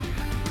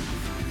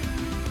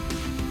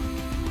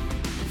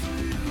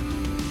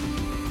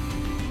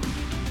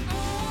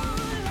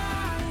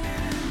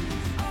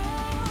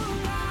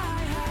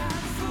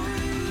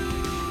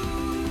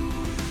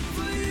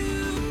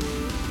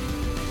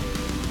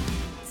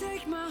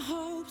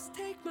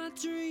my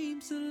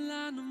dreams and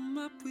line them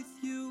up with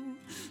you,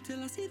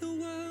 till I see the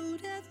world,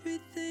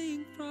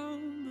 everything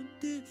from a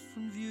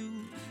different view.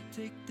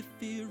 Take the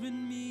fear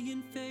in me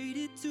and fade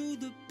it to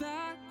the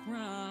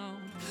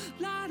background.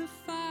 Light a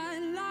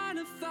fire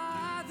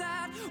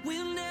that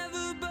will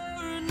never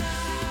burn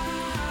out.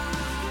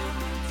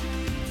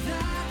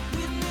 That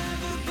will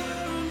never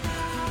burn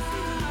out.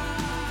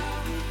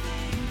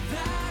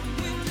 That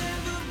will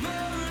never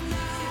burn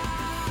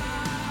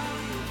out.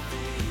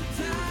 That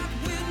will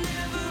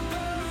never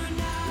burn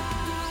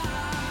out.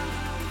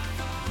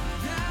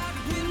 That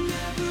will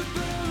never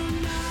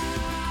burn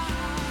out.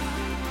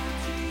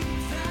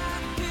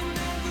 That will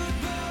never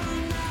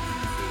burn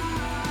out.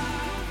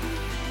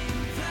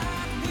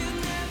 That will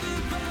never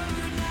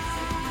burn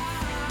out.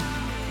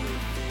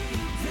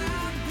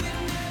 That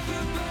will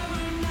never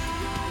burn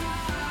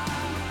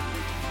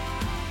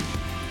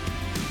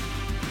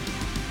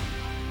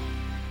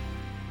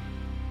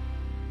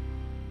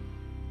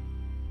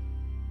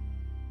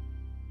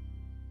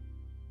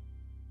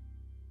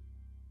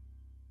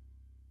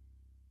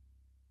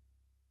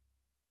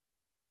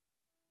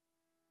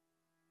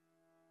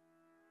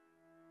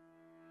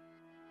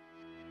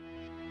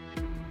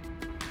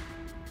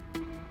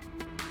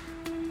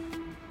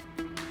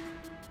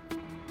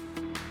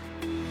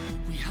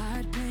We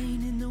hide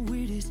pain in the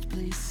weirdest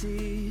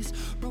places,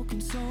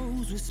 broken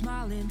souls with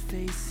smiling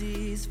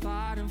faces,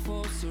 fighting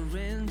for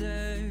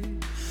surrender,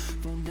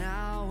 for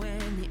now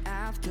and the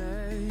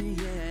after,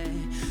 yeah.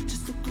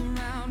 Just look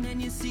around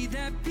and you see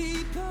that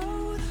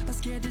people are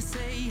scared to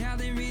say how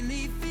they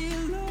really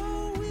feel.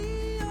 Oh,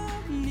 we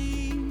all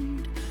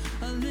need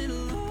a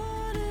little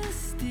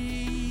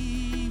honesty,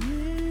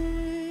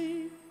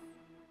 yeah.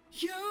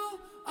 You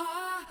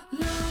are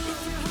love.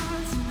 If your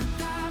heart's in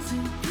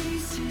 1,000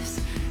 pieces,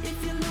 if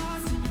you're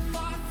lost and you're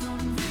far from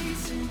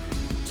reason,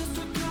 just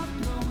look up,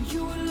 know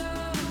you are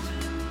loved.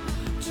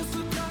 Just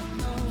look up,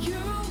 know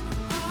you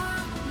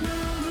are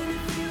loved. When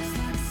it feels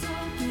like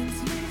something's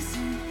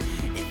missing,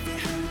 if it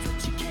hurts but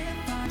you can't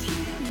find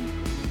healing,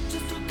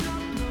 just look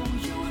up, know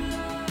you are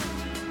loved.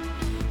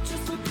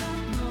 Just look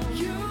up, know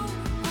you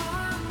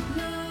are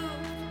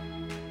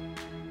loved.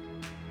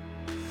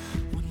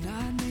 We're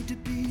not made to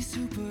be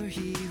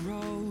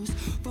superheroes,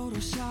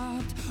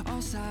 photoshopped,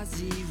 all size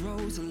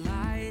zeros, a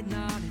light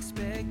not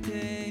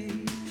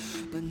expected,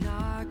 but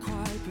not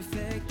quite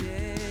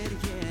perfected,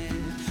 yeah.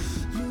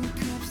 Look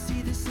up,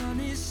 see the sun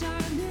is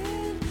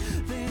shining,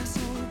 there's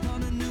hope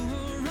on a new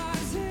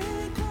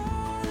horizon,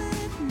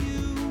 calling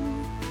you,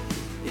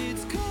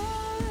 it's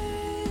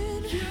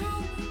calling. You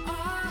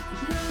are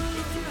love.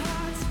 If your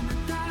heart's in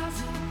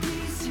 1,000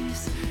 pieces,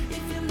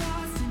 if you're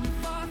lost and you're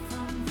far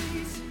from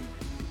reason,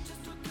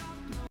 just look up,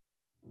 know.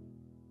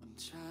 I'm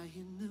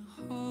trying to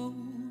hold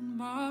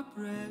my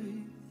breath,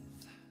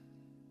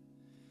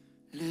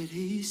 let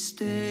it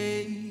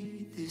stay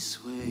this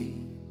way.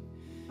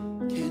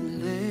 Can't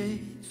let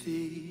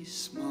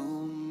this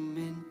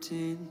moment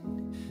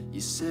end.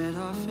 You set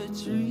off a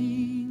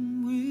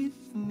dream with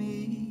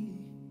me,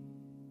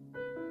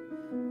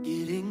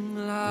 getting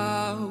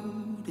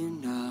louder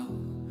now.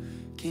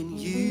 Can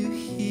you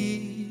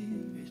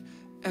hear it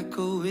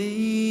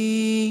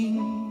echoing?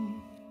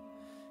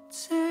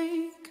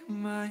 Take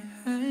my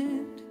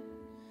hand,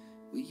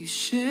 will you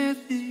share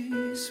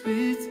this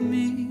with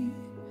me?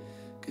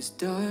 'Cause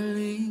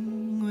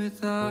darling,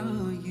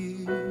 without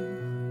you,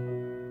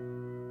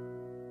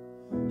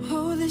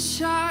 oh, the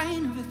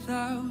shine of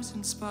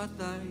 1,000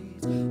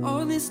 spotlights,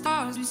 all the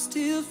stars we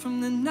steal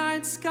from the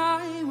night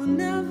sky will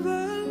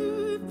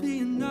never be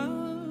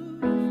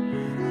enough,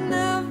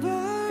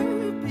 never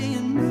be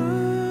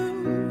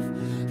enough.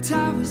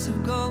 Towers of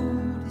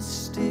gold is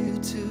still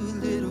too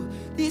little.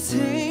 These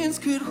hands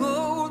could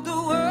hold the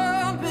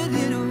world, but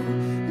it'll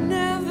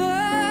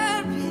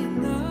never be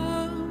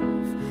enough,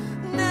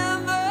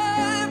 never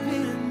be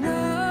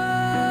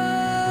enough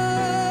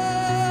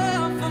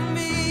for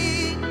me.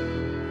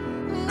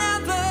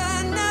 Never,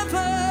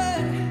 never,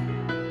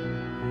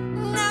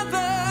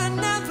 never,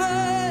 never,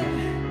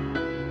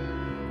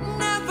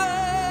 never.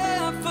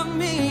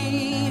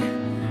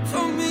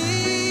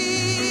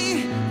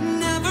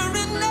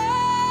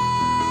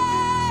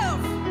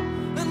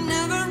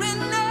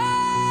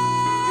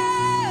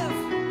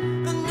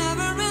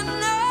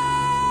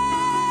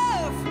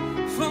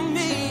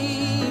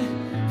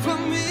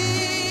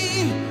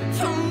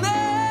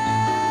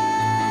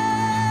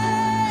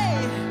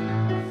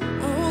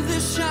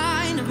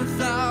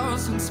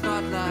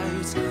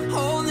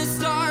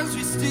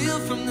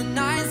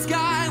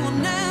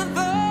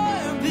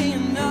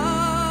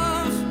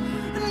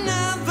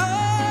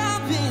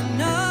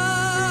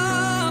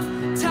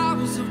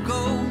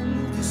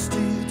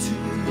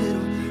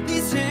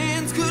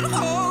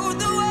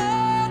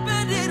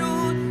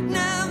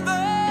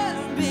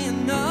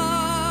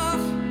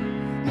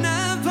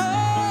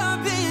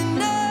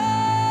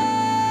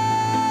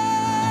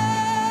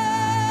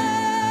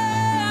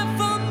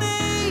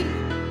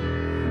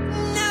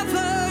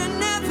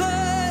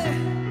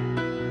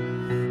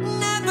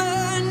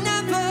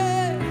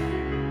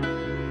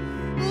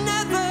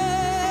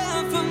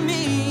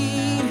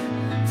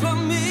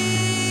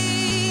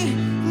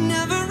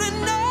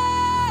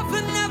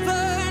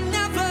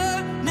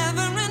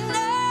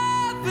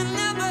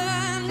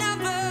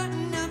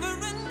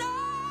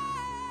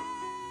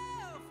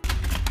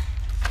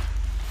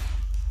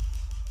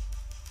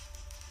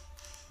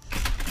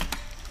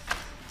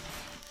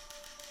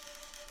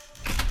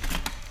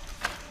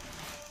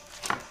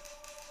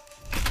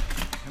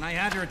 I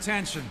had your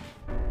attention.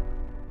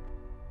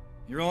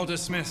 You're all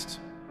dismissed.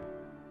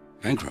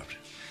 Bankrupt.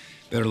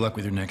 Better luck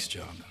with your next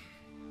job.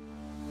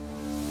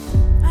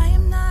 I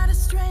am not a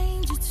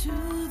stranger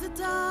to the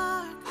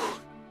dark.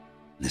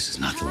 This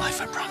is not the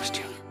life I promised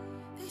you.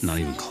 Not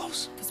even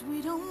close. 'Cause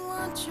we don't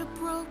want your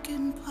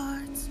broken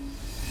parts.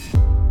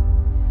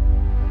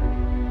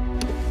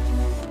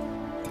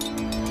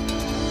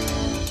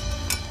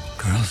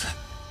 Girls,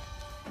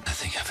 I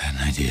think I've had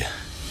an idea.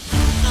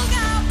 Look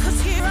out,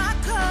 'cause here I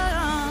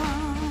come.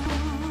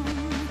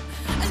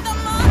 And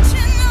I'm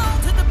marching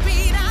on to the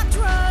beat I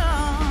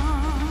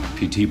drum.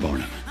 P.T.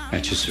 Barnum,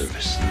 at your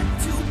service.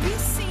 To be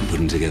seen. I'm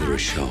putting together a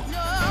show,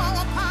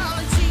 No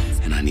apologies.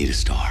 and I need a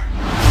star.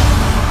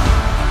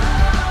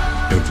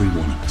 Every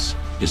one of us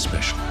is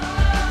special.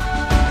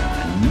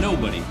 And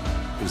nobody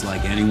is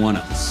like anyone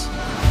else.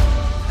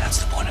 That's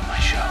the point of my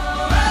show.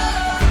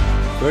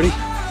 Ready?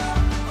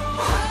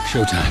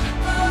 Showtime.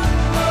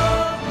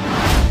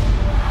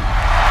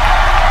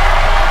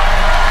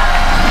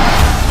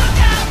 Look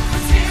out,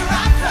 'cause here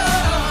I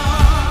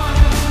come.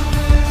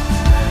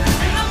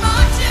 And I'm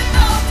marching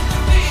on to the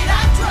beat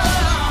I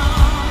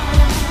drum.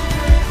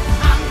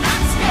 I'm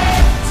not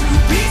scared to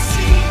be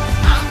seen.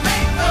 I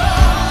make no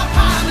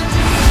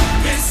apology.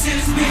 This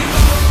is me.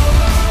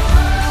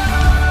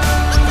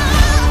 Look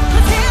out,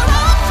 'cause here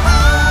I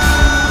come.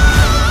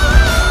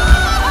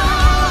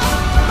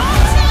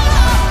 Marching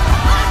on,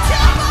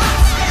 marching,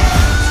 marching.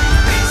 To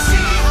be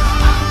seen.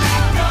 I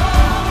make no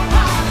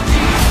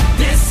apology.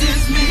 This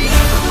is me.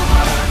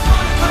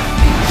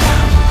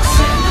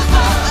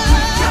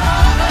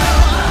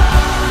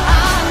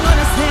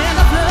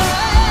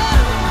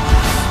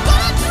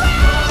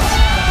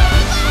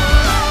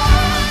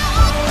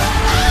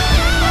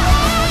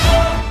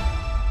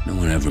 No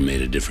one ever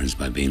made a difference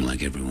by being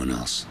like everyone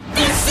else.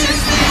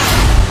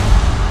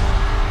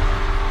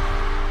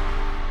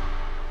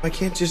 I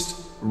can't just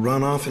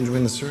run off and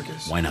join the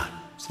circus. Why not?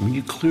 I mean,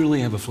 you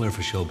clearly have a flair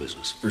for show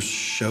business. For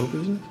show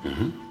business?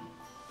 Mm-hmm.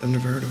 I've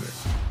never heard of it.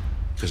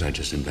 Because I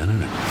just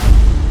invented it.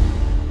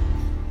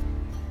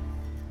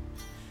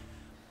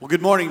 Well,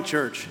 good morning,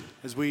 church.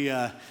 As we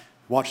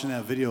watching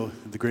that video,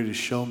 The Greatest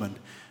Showman,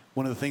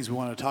 one of the things we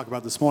wanted to talk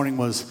about this morning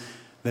was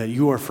that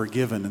you are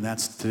forgiven, and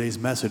that's today's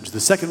message.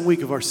 The second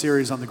week of our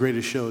series on The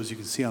Greatest Shows, you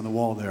can see on the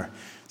wall there.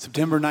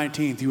 September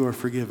 19th, you are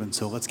forgiven.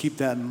 So let's keep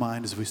that in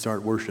mind as we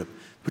start worship.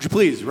 Would you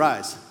please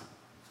rise?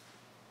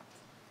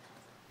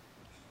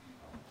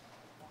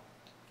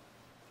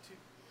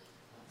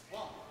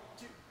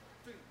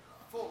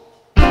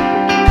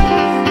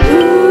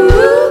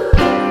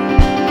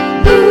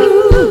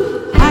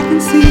 I can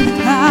see the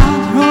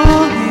clouds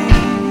rolling.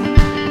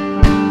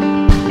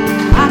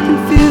 I can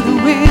feel the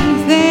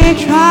winds, they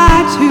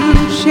try to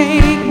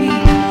shake me.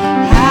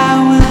 I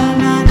will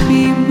not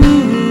be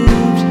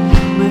moved.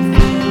 My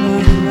feet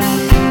are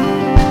rocking.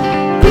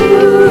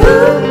 Ooh.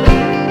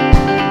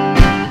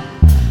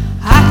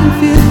 I can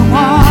feel the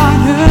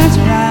waters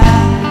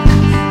rise.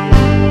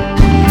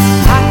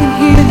 I can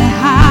hear the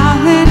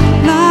howling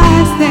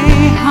lies, they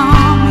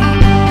harm me.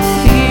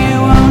 Fear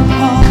won't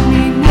hold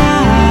me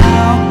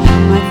now.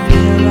 My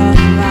feet are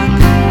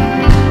rocking.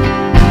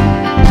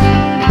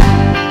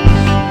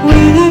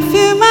 When I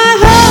feel my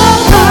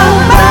hope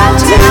about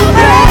to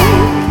break,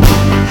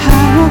 I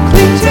will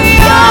cling to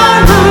your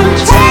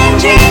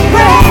unchanging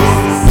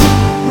grace.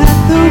 Let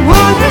the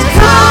waters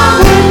come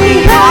when the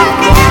earth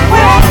can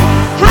wait.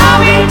 I'll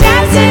be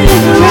dancing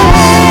in the rain.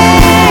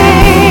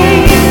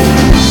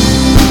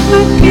 My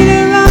feet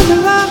are on the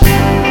rock.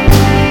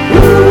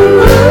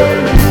 Ooh, ooh.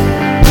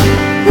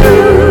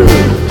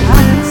 I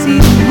can see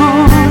the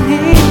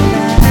morning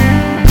light.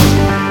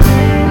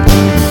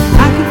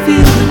 I can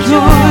feel the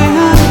joy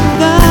of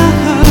the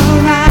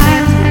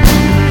horizon.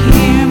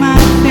 Hear my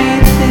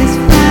faith is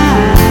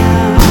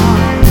found.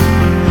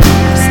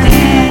 I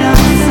stand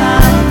on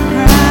solid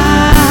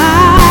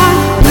ground.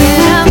 When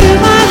I feel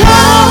my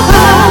hope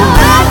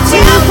about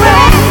to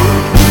break,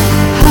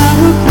 I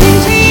will cling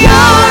to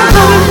your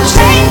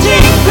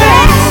unchanging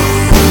grace.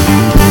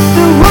 Let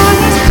the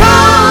waters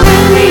come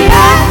and the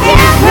earth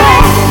can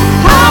pray.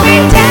 I'll be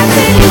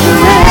dancing in the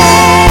rain.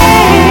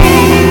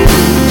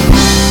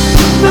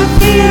 My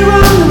feet are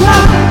on the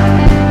rock.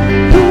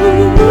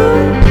 Ooh,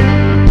 ooh.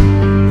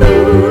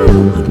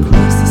 On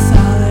close to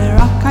solid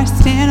rock, I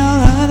stand.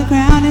 All of the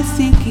ground is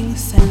sinking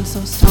sand. So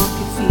stomp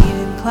your feet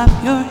and clap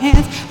your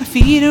hands. My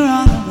feet are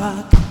on the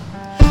rock.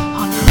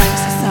 On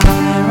Christ the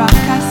solid rock,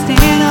 I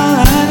stand. All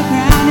of the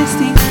ground is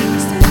sinking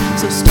sand.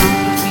 So stomp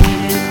your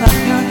feet and clap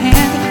your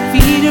hands. My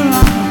feet are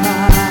on the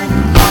rock.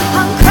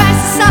 On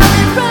Christ's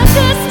solid rock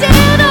I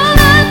stand, all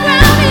the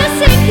ground is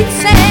sinking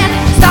sand.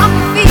 Stomp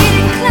your feet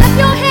and clap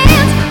your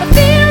hands, my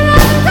feet are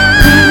on the rock.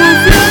 When I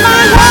feel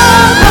my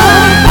hope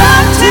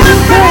about to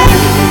break,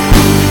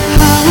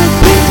 I will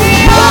cling to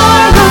your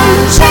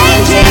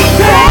unchanging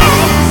grace.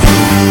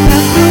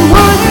 Let the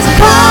waters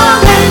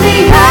come and the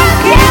earth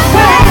can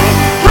pray.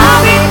 I'll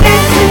be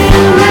dancing in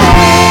the rain.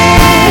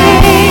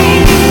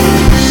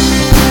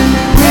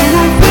 When I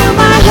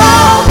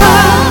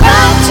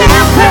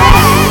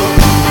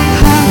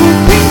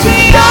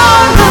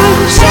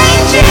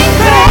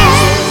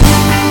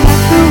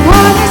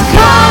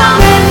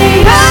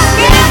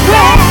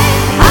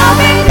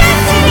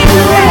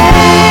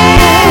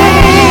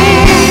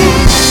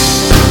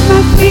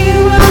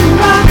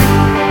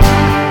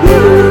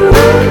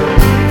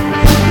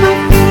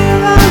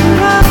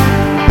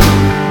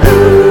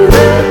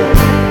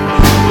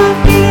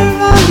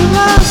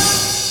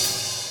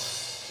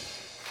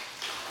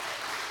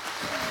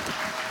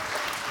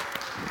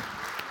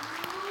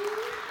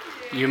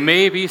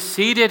may be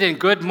seated, and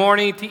good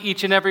morning to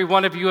each and every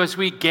one of you as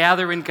we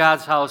gather in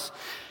God's house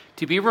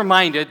to be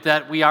reminded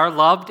that we are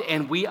loved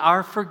and we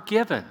are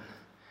forgiven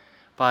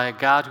by a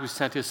God who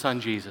sent his son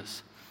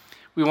Jesus.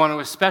 We want to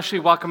especially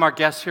welcome our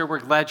guests here.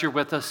 We're glad you're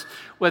with us.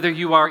 Whether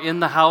you are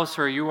in the house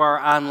or you are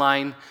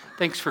online,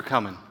 thanks for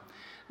coming.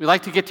 We'd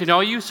like to get to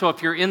know you, so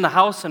if you're in the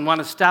house and want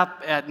to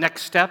stop at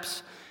Next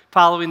Steps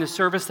following the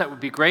service, that would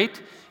be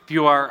great. If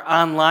you are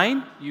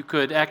online, you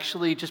could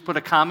actually just put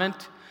a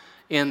comment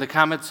in the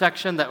comment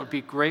section. That would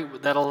be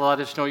great. That'll let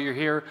us know you're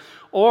here.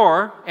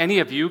 Or any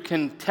of you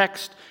can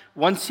text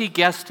 1C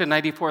guest to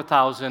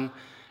 94,000,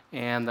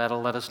 and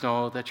that'll let us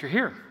know that you're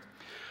here.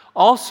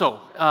 Also,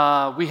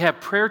 we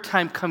have prayer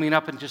time coming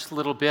up in just a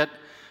little bit.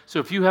 So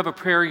if you have a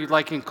prayer you'd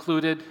like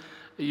included,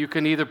 you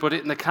can either put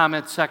it in the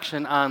comment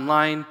section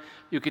online.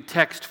 You could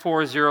text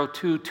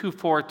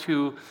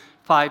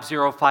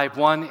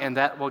 402-242-5051, and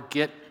that will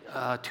get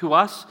to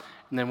us,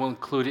 and then we'll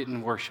include it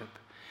in worship.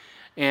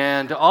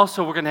 And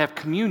also, we're going to have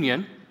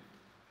communion,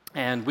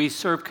 and we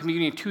serve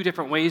communion 2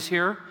 different ways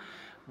here.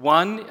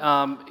 One,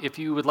 if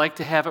you would like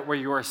to have it where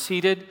you are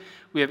seated,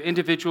 we have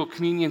individual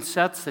communion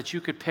sets that you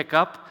could pick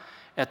up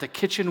at the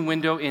kitchen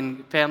window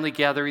in family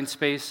gathering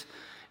space.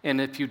 And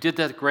if you did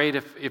that, great.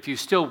 If you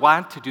still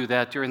want to do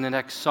that during the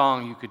next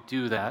song, you could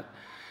do that.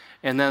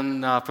 And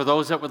then for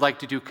those that would like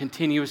to do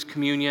continuous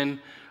communion,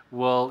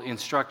 we'll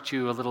instruct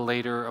you a little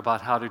later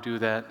about how to do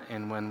that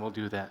and when we'll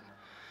do that.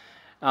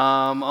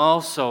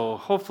 Also,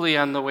 hopefully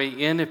on the way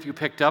in, if you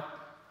picked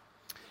up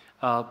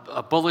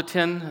a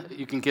bulletin,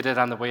 you can get it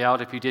on the way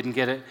out if you didn't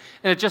get it.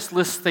 And it just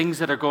lists things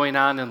that are going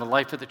on in the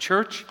life of the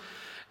church.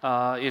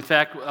 In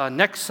fact,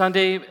 next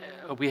Sunday,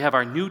 we have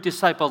our new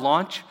disciple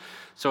launch.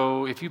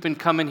 So if you've been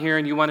coming here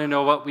and you want to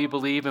know what we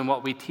believe and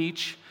what we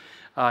teach,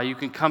 you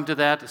can come to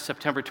that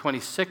September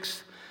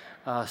 26th,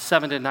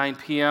 7 to 9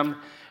 p.m.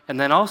 And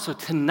then also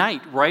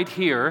tonight, right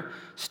here,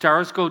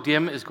 Stars Go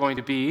Dim is going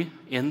to be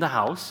in the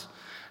house.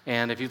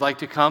 And if you'd like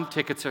to come,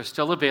 tickets are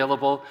still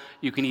available.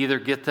 You can either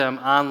get them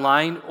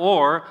online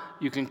or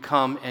you can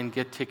come and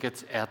get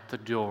tickets at the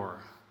door.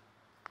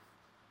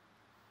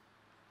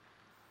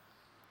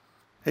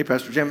 Hey,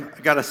 Pastor Jim,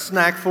 I got a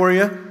snack for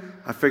you.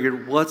 I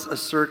figured, what's a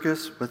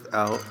circus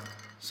without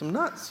some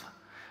nuts?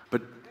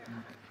 But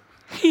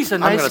he's a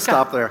nice guy. I'm going to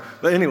stop there.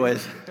 But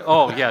anyways.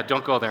 Oh, yeah,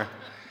 don't go there.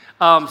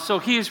 So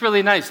he's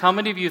really nice. How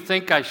many of you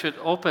think I should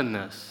open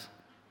this?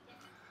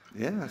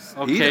 Yes.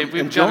 Okay,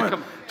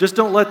 just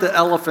don't let the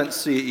elephants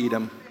see you eat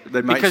them.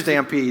 They might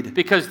stampede.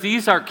 Because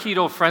these are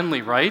keto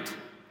friendly, right?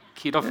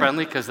 Keto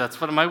friendly, because that's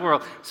one of my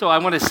world. So I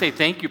want to say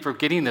thank you for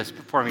getting this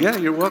for me. Yeah,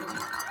 you're welcome.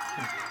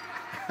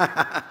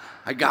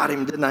 I got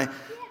him, didn't I?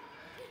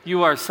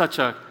 You are such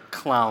a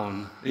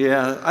clown.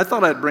 Yeah, I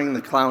thought I'd bring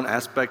the clown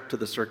aspect to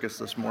the circus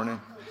this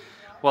morning.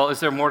 Well, is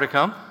there more to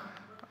come?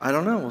 I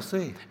don't know. We'll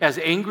see. As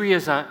angry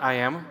as I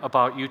am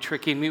about you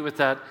tricking me with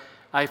that,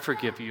 I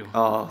forgive you.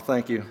 Oh,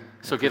 thank you.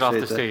 So get off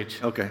the stage.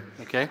 Okay.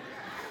 Okay?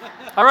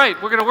 All right,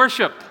 we're going to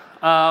worship.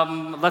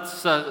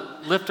 Let's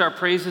lift our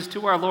praises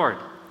to our Lord.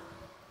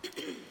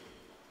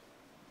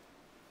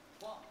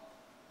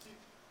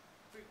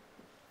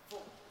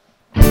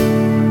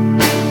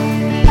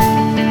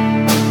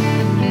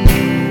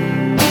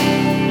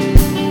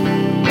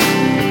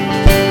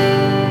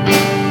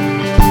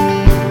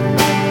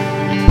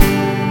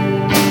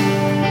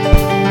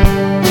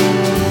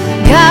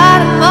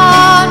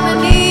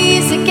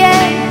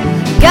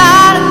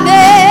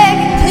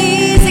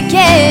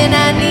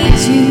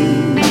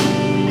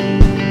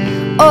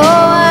 Oh,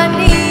 I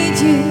need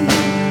you.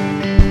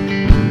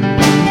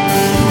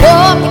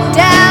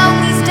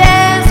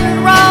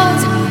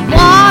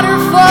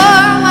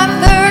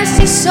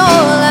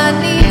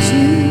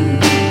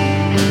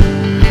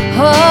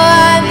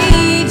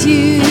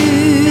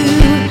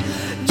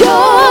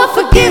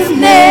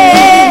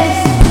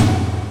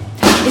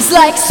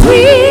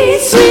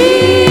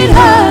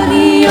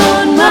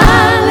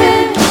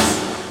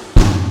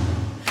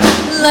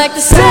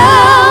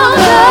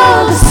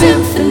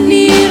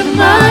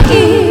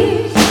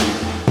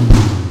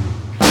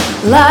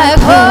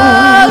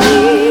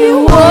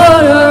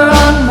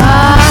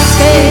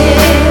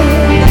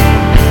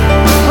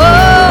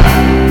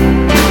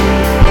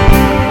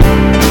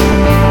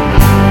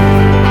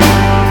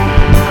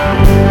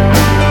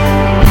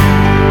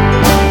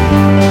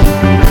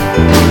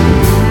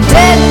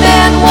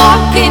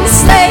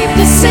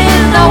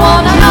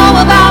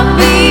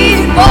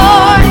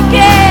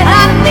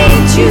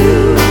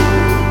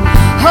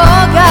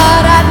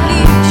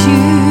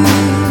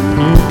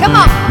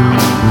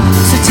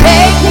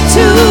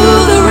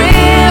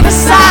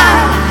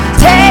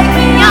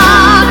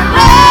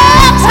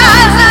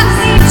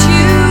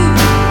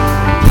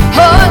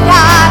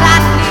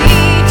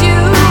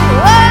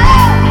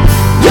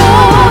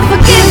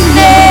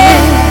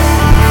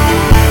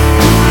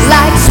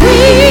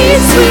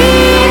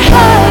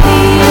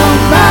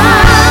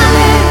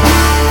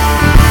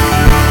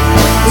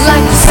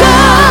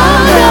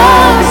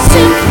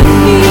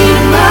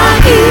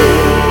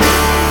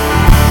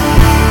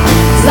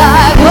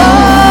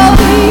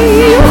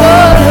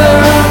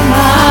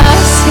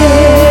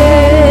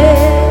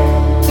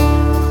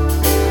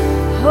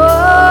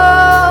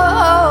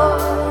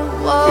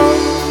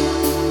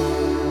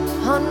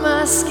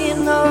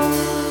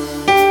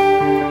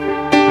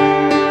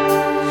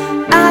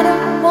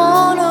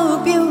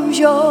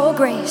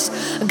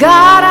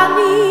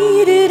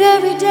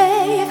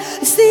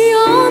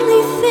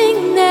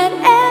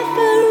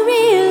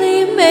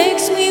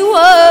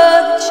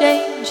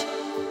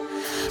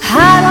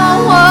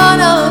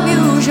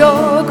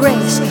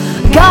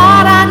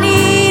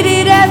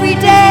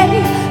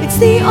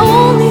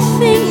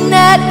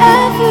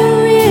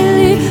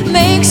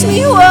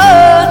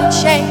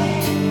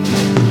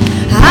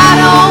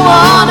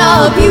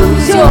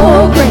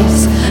 your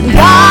grace.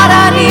 God,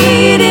 I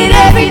need it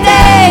every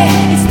day.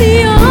 It's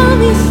the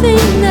only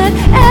thing that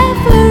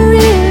ever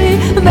really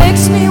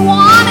makes me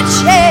want to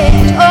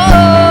change.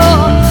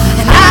 Oh,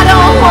 and I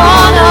don't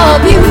want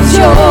to abuse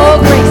your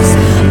grace.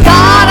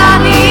 God,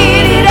 I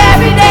need it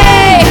every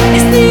day.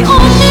 It's the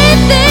only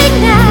thing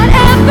that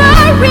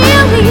ever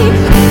really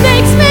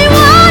makes me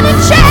want to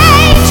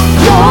change.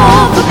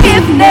 Your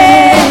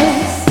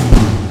forgiveness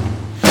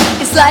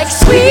is like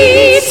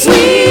sweet,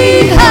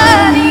 sweet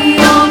honey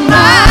on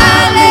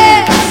my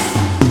lips,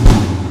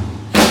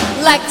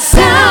 like the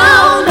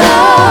sound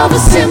of a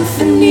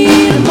symphony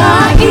in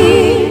my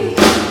ear.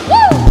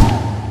 Woo!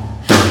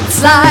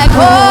 It's like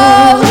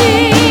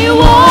holy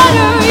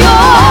water,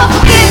 your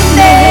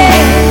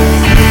forgiveness.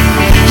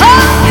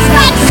 Oh, it's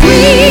like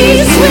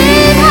sweet,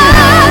 sweet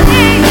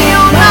honey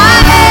on my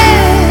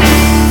lips,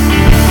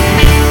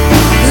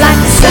 like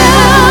the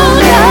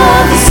sound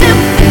of a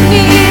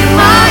symphony in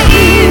my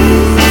ear.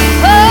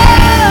 Oh,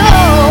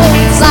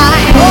 it's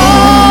like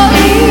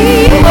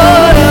holy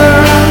water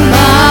on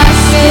my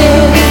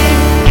skin.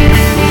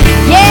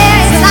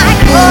 Yeah, it's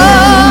like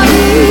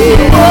holy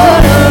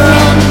water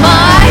on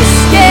my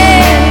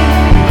skin.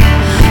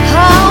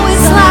 Oh,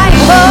 it's like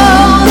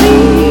holy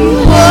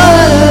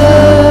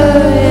water,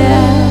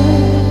 yeah.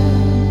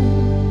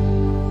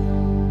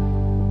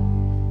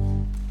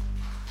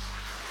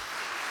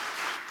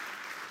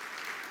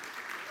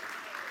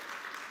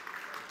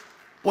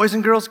 Boys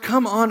and girls,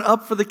 come on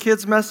up for the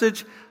kids'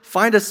 message.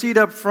 Find a seat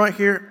up front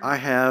here. I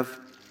have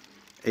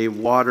a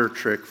water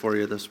trick for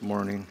you this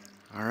morning.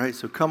 All right,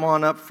 so come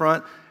on up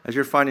front. As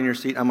you're finding your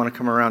seat, I'm going to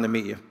come around and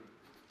meet you.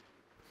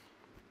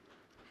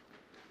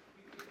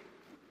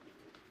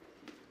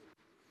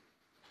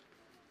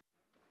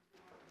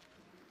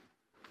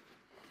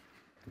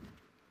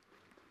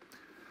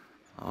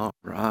 All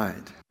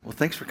right. Well,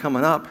 thanks for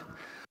coming up.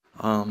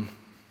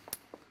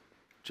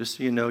 Just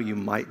so you know, you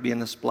might be in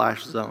the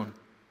splash zone.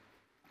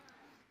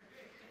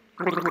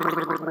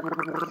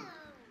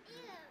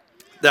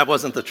 That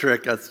wasn't the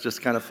trick. That's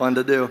just kind of fun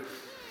to do.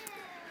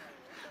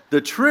 The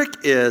trick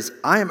is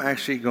I am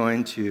actually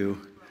going to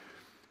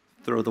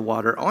throw the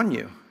water on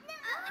you.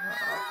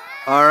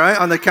 All right,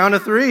 on the count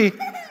of 3.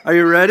 Are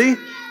you ready?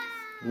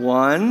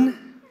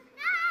 1,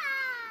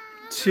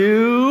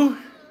 2,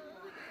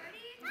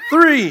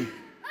 3.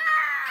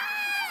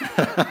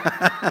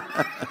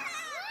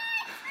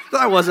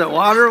 That wasn't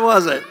water,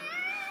 was it?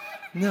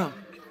 No.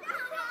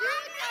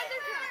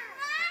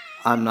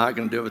 I'm not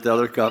going to do it with the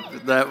other cup.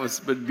 That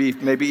would be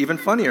maybe even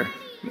funnier.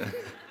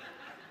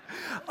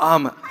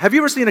 Have you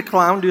ever seen a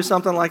clown do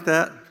something like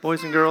that,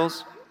 boys and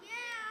girls?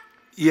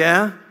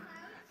 Yeah?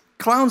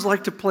 Clowns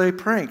like to play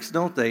pranks,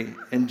 don't they?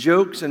 And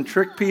jokes and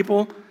trick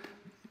people.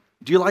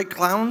 Do you like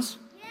clowns?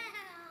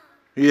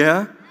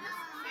 Yeah?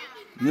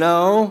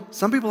 No?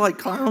 Some people like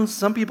clowns,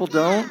 some people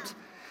don't.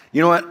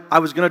 You know what? I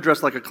was going to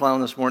dress like a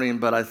clown this morning,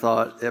 but I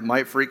thought it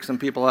might freak some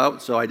people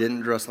out, so I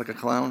didn't dress like a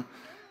clown.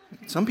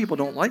 Some people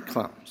don't like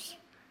clowns.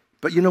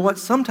 But you know what?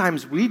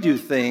 Sometimes we do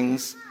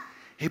things.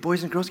 Hey,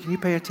 boys and girls, can you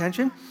pay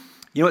attention?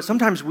 You know what?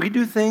 Sometimes we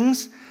do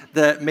things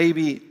that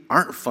maybe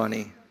aren't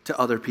funny to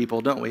other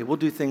people, don't we? We'll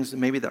do things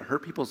maybe that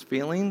hurt people's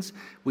feelings.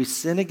 We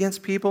sin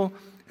against people,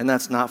 and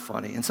that's not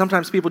funny. And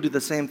sometimes people do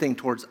the same thing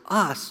towards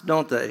us,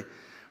 don't they?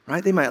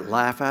 Right? They might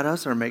laugh at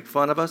us or make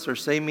fun of us or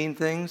say mean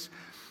things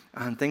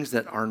on things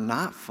that are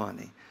not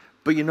funny.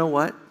 But you know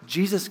what?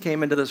 Jesus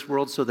came into this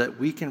world so that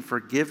we can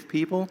forgive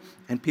people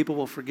and people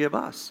will forgive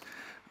us.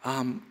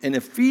 In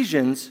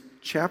Ephesians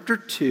chapter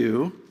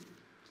 2,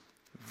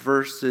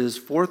 verses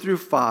 4 through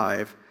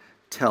 5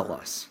 tell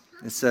us.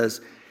 It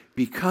says,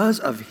 because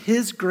of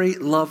his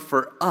great love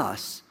for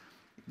us,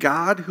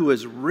 God, who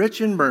is rich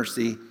in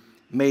mercy,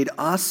 made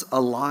us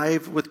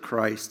alive with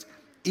Christ,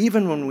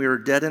 even when we were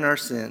dead in our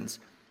sins.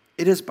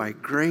 It is by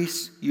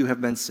grace you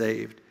have been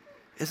saved.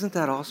 Isn't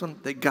that awesome?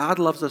 That God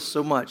loves us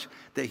so much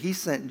that he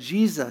sent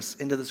Jesus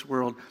into this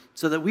world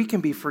so that we can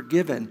be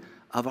forgiven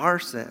of our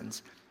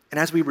sins. And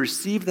as we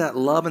receive that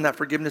love and that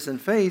forgiveness in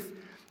faith,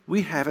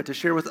 we have it to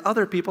share with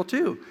other people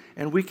too.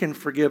 And we can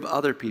forgive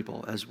other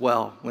people as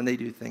well when they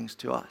do things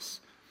to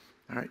us.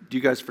 All right, do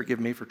you guys forgive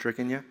me for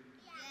tricking you?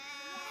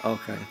 Yeah.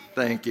 Okay,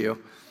 thank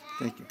you.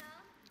 Thank you.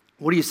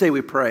 What do you say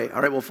we pray?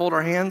 All right, we'll fold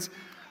our hands,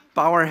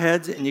 bow our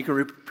heads, and you can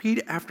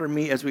repeat after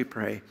me as we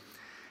pray.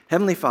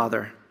 Heavenly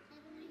Father,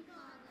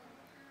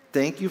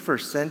 thank you for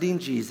sending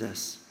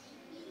Jesus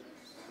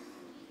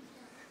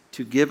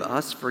to give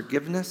us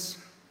forgiveness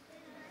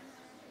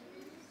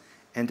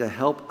and to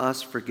help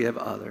us forgive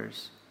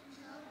others.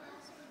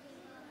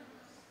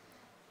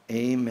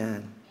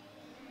 Amen.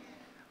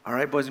 All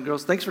right, boys and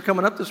girls, thanks for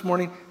coming up this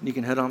morning, and you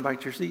can head on back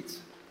to your seats.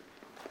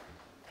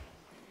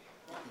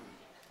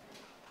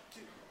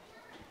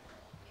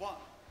 Whoa, whoa,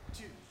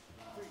 whoa.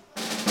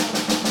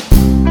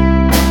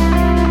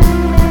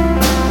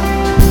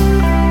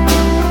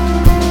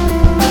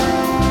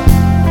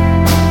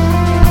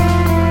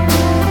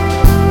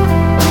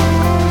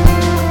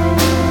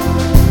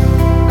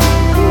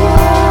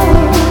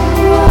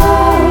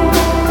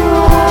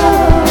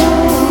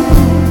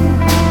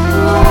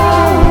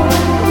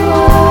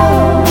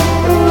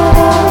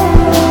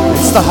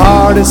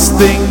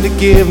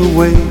 give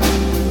away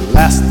the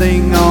last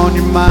thing on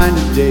your mind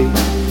today.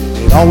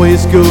 It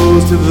always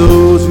goes to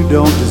those who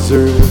don't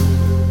deserve it.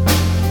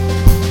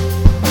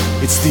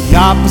 It's the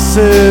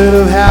opposite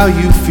of how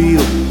you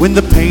feel when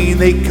the pain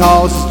they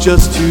cause is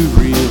just too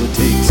real. It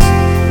takes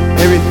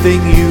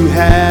everything you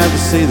have to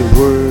say the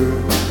word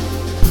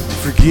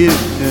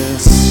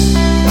forgiveness.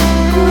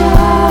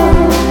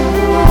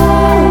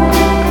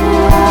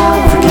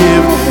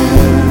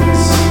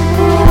 Forgiveness.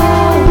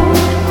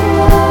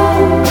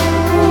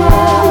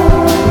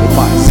 It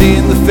flies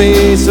in the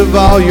face of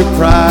all your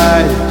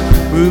pride,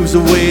 moves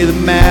away the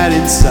mad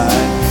inside.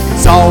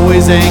 It's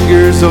always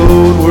anger's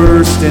own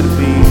worst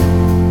enemy.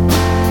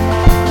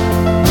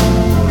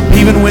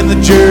 Even when the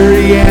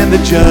jury and the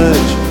judge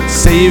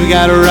say you've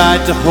got a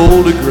right to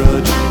hold a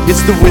grudge,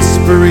 it's the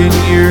whisper in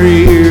your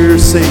ear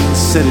saying,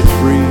 set it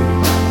free.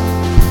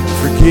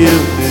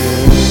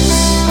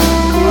 Forgiveness.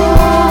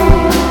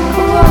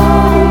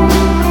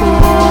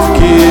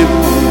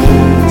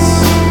 Forgiveness.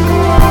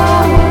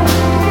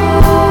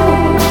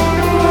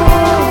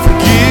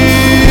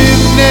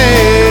 Forgiveness.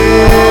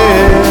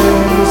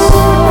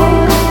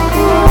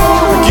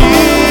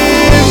 Forgiveness.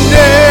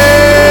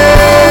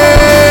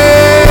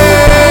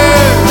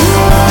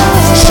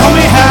 Show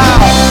me how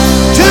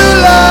to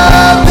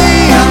love the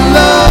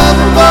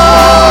unlovable.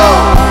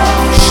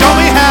 Show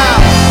me how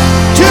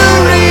to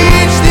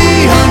reach the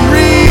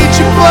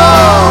unreachable.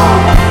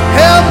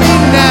 Help me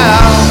now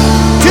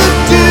to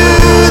do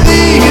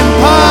the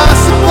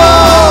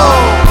impossible.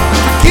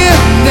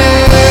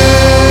 Forgiveness.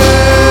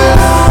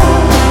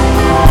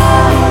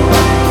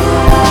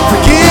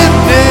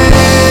 Forgiveness.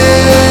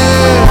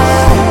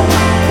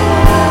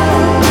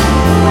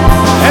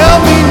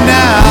 Help me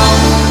now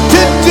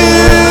to do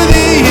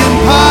the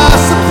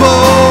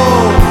impossible.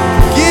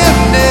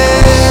 Forgiveness.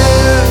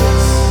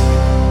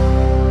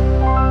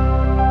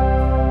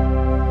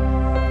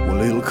 Well,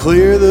 it'll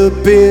clear the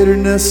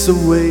bitterness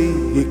away.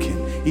 It can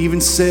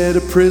even set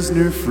a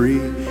prisoner free.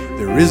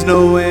 There is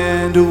no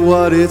end to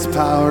what its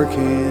power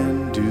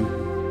can do.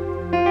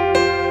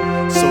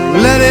 So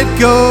let it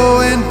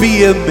go and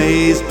be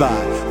amazed by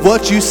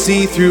what you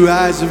see through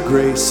eyes of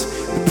grace.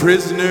 The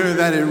prisoner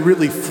that it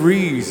really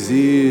frees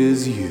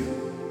is you.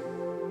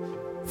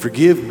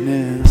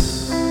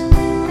 Forgiveness.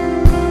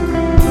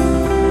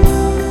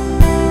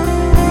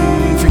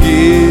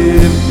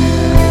 Forgiveness.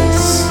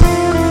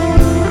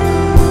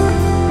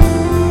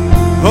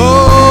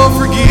 Oh,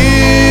 forgiveness.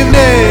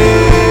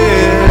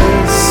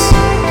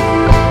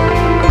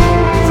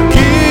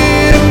 Forgiveness.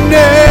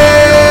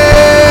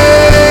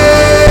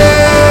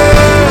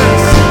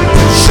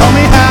 Show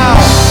me how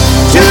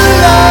to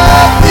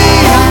love the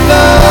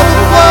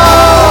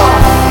unlovable.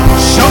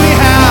 Show me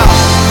how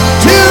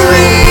to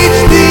reach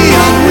the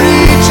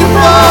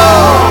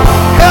unreachable.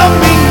 Help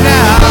me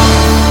now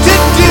to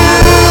do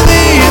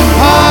the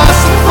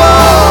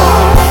impossible.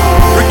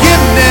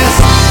 Forgiveness.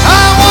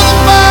 I want to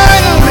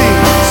finally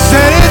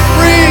set it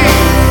free.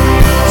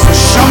 So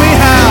show me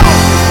how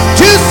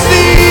to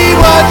see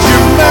what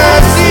your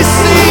mercy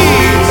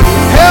sees.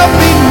 Help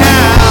me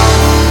now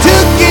to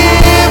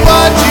give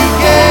what you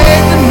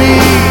gave to me.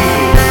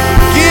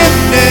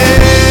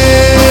 Forgiveness.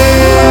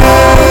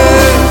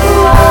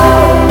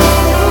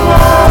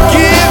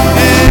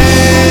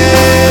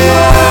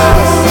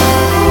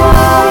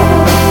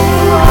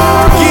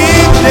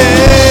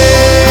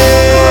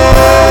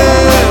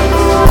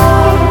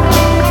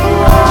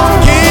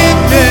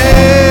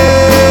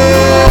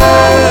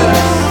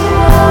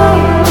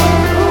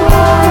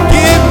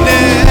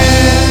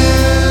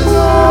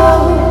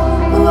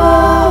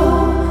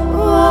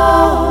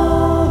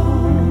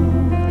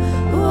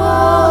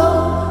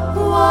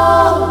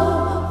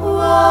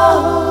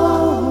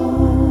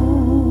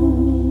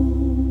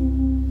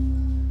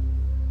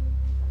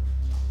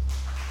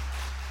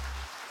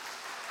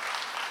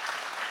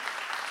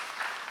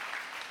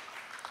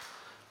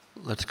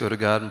 Let's go to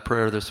God in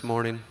prayer this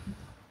morning.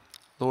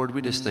 Lord,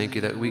 we just thank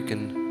you that we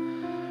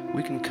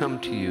can come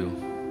to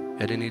you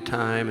at any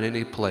time and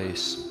any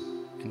place,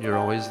 and you're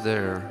always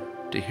there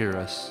to hear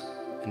us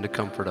and to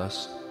comfort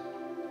us.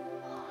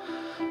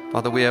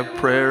 Father, we have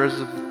prayers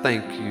of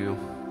thank you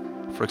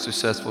for a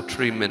successful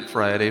treatment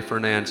Friday for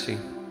Nancy.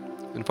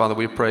 And Father,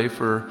 we pray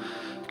for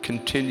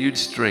continued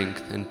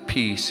strength and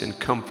peace and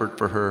comfort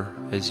for her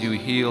as you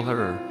heal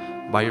her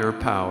by your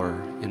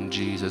power in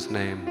Jesus'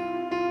 name.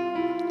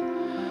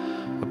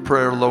 A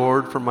prayer,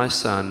 Lord, for my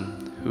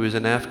son who is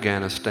in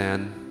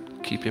Afghanistan.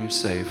 Keep him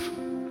safe.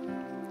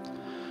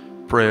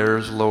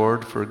 Prayers,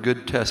 Lord, for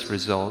good test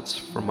results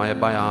for my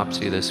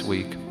biopsy this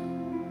week.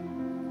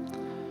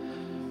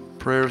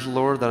 Prayers,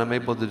 Lord, that I'm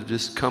able to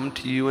just come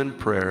to you in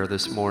prayer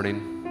this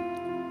morning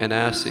and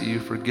ask that you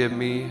forgive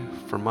me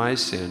for my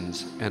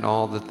sins and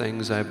all the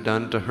things I've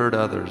done to hurt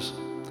others.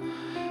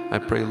 I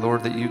pray,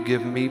 Lord, that you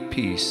give me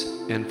peace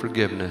and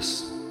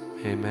forgiveness.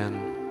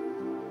 Amen.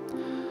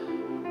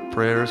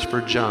 Prayers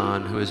for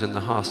John, who is in the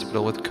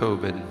hospital with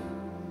COVID.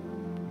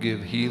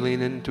 Give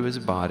healing into his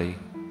body.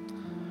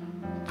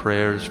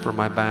 Prayers for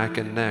my back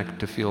and neck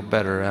to feel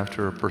better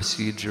after a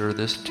procedure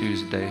this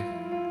Tuesday.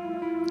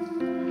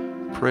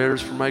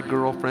 Prayers for my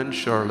girlfriend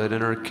Charlotte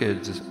and her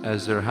kids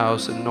as their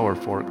house in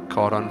Norfolk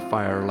caught on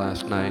fire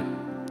last night.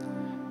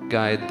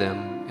 Guide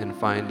them in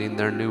finding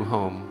their new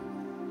home.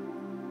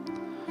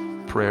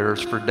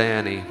 Prayers for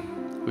Danny,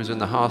 who's in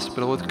the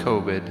hospital with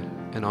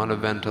COVID and on a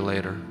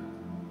ventilator.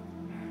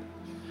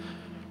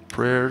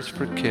 Prayers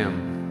for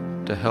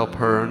Kim to help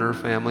her and her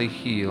family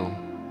heal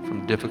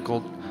from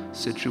difficult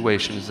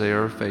situations they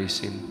are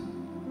facing.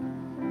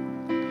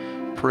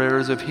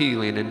 Prayers of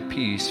healing and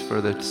peace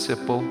for the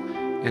Sipple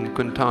and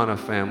Quintana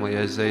family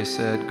as they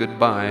said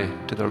goodbye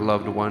to their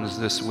loved ones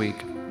this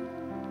week.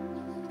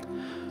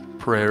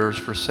 Prayers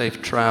for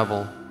safe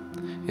travel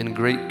and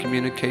great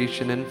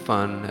communication and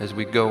fun as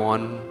we go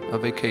on a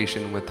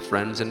vacation with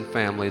friends and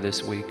family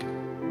this week.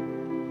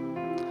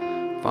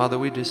 Father,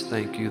 we just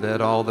thank you that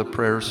all the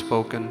prayers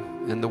spoken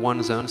and the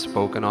ones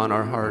unspoken on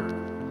our heart,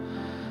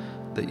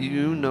 that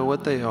you know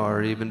what they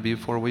are even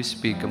before we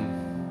speak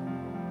them.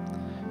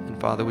 And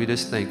Father, we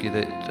just thank you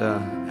that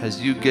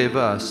as you gave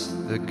us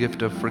the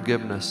gift of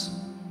forgiveness,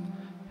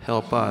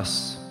 help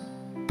us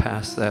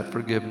pass that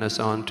forgiveness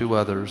on to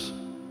others.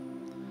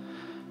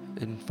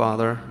 And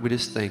Father, we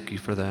just thank you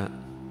for that.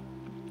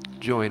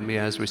 Join me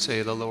as we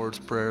say the Lord's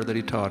Prayer that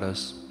he taught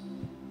us.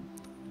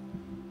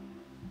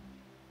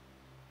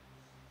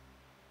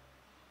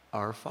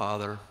 Our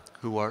Father,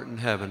 who art in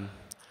heaven,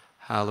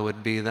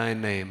 hallowed be thy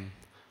name.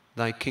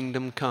 Thy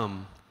kingdom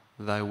come,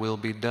 thy will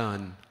be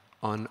done,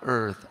 on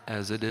earth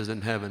as it is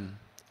in heaven.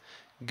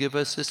 Give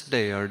us this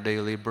day our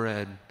daily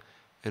bread,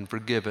 and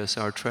forgive us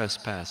our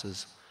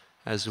trespasses,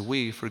 as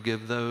we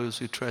forgive those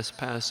who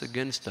trespass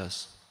against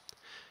us.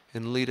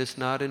 And lead us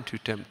not into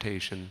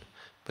temptation,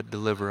 but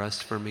deliver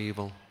us from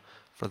evil.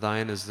 For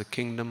thine is the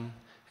kingdom,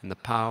 and the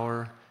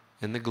power,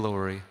 and the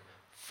glory,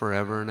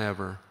 forever and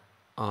ever.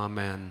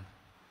 Amen.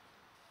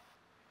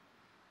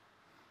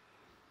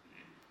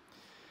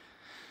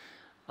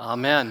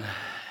 Amen.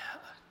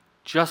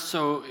 Just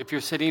so if you're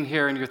sitting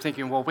here and you're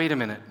thinking, well, wait a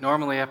minute,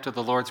 normally after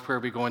the Lord's Prayer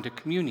we go into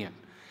communion.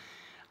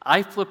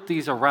 I flipped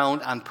these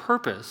around on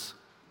purpose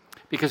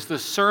because the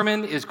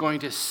sermon is going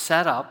to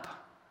set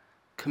up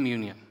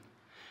communion.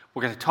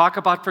 We're going to talk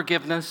about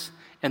forgiveness,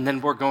 and then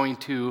we're going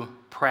to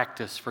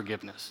practice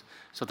forgiveness.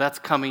 So that's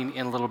coming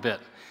in a little bit.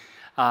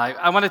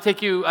 I want to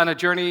take you on a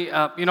journey.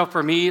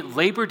 For me,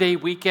 Labor Day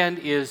weekend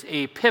is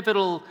a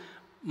pivotal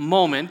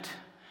moment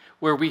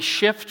where we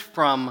shift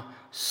from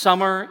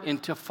summer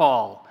into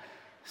fall.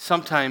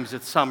 Sometimes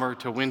it's summer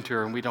to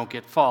winter and we don't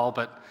get fall,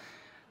 but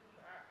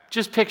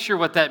just picture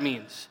what that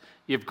means.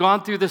 You've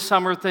gone through the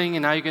summer thing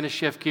and now you're going to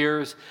shift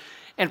gears.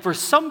 And for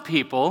some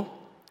people,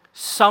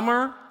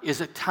 summer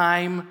is a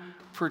time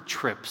for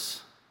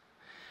trips.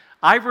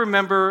 I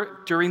remember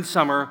during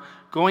summer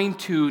going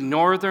to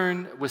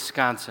northern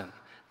Wisconsin,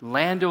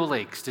 Land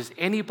O'Lakes. Has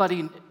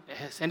anybody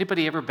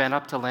ever been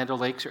up to Land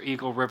O'Lakes or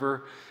Eagle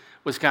River,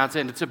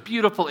 Wisconsin? It's a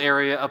beautiful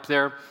area up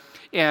there.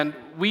 And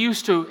we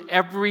used to,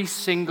 every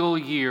single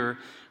year,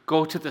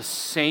 go to the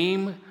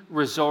same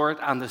resort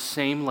on the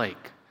same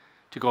lake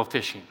to go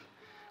fishing.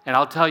 And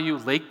I'll tell you,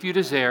 Lake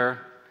Butte-Desert,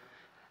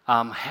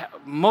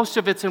 most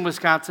of it's in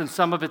Wisconsin,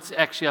 some of it's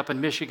actually up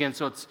in Michigan,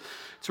 so it's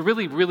a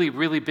really, really,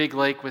 really big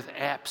lake with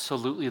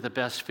absolutely the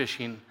best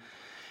fishing.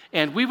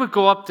 And we would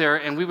go up there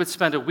and we would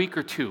spend a week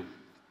or two.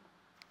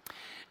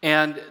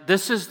 And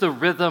this is the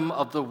rhythm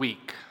of the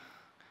week.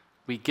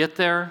 We get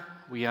there,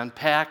 we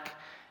unpack,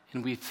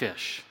 and we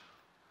fish.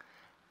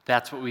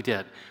 That's what we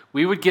did.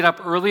 We would get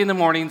up early in the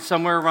morning,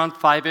 somewhere around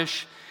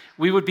 5-ish.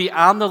 We would be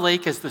on the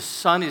lake as the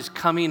sun is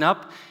coming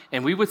up,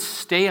 and we would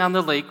stay on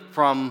the lake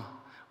from,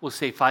 we'll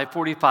say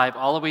 5:45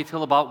 all the way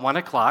till about 1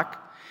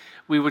 o'clock.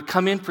 We would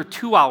come in for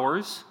 2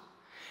 hours,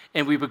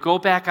 and we would go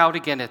back out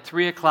again at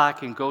 3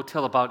 o'clock and go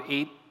till about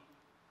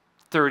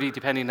 8:30,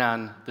 depending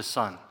on the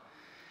sun.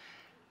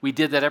 We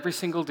did that every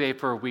single day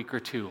for a week or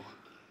two.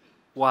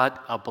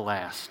 What a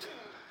blast.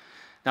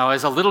 Now,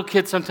 as a little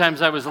kid,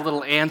 sometimes I was a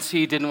little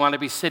antsy, didn't want to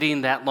be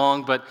sitting that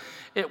long, but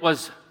it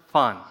was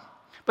fun.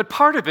 But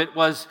part of it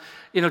was,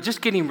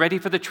 just getting ready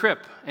for the trip.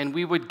 And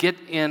we would get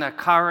in a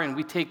car, and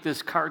we take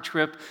this car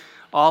trip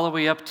all the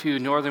way up to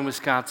northern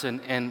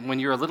Wisconsin. And when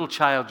you're a little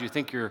child, you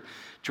think you're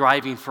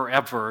driving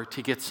forever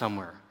to get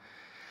somewhere.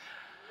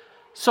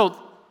 So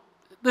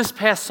this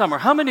past summer,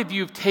 how many of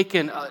you have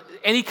taken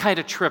any kind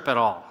of trip at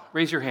all?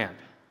 Raise your hand.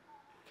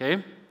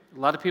 Okay? A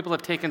lot of people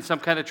have taken some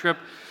kind of trip.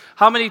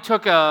 How many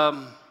took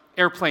an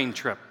airplane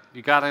trip?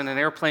 You got in an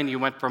airplane, you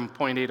went from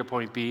point A to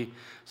point B.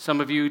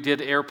 Some of you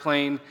did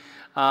airplane.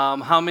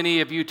 How many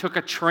of you took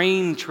a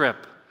train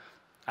trip?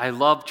 I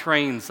love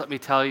trains, let me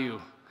tell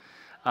you.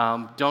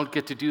 Don't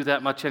get to do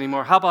that much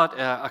anymore. How about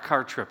a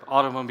car trip,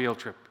 automobile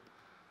trip?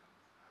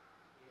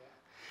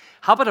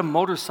 How about a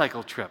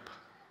motorcycle trip?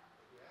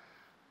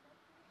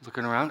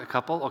 Looking around, a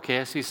couple. Okay,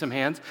 I see some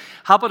hands.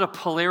 How about a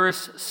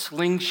Polaris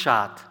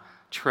slingshot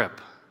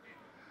trip?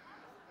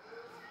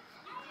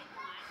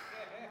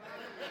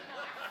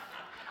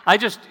 I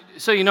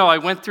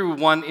went through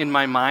one in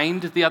my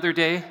mind the other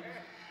day.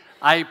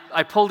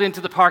 I pulled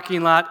into the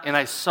parking lot and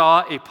I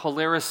saw a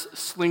Polaris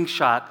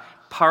slingshot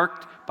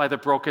parked by the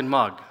Broken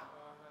Mug.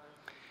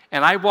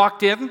 And I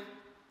walked in,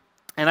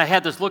 and I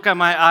had this look on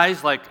my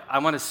eyes like, I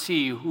want to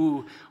see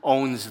who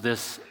owns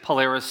this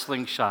Polaris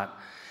slingshot.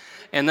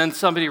 And then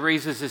somebody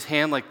raises his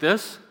hand like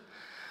this,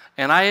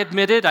 and I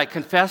admitted, I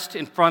confessed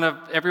in front of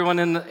everyone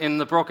in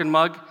the broken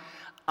mug,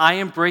 I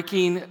am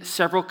breaking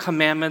several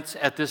commandments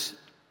at this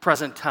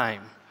present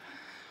time.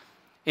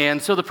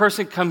 And so the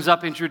person comes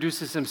up,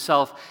 introduces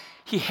himself.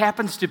 He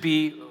happens to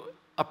be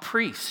a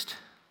priest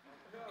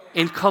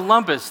in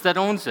Columbus that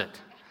owns it.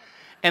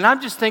 And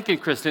I'm just thinking,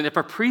 Kristen, if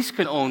a priest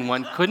could own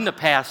one, couldn't a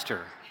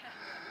pastor?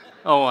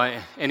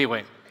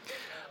 Anyway.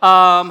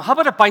 How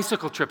about a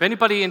bicycle trip?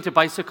 Anybody into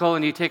bicycle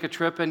and you take a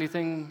trip?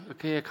 Anything?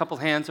 Okay, a couple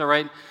hands, all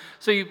right.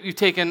 So you've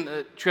taken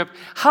a trip.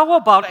 How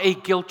about a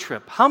guilt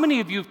trip? How many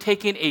of you have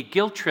taken a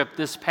guilt trip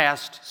this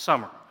past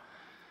summer?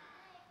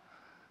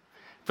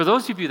 For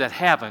those of you that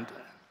haven't,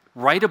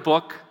 write a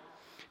book,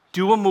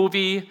 do a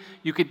movie.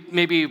 You could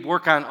maybe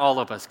work on all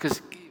of us,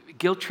 because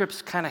guilt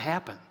trips kind of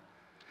happen.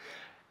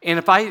 And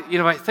if I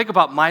think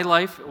about my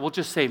life,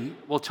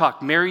 we'll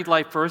talk married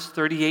life first,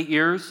 38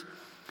 years.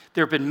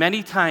 There have been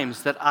many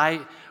times that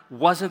I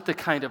wasn't the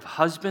kind of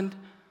husband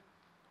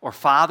or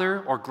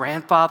father or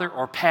grandfather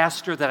or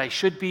pastor that I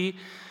should be,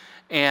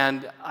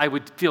 and I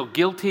would feel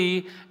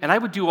guilty, and I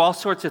would do all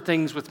sorts of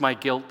things with my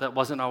guilt that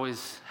wasn't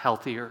always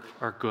healthy or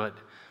good.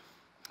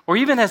 Or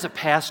even as a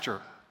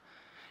pastor,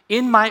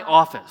 in my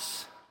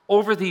office,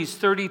 over these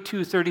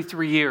 32,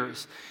 33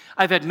 years,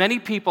 I've had many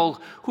people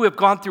who have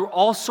gone through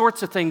all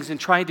sorts of things in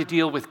trying to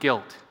deal with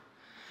guilt.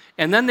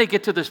 And then they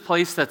get to this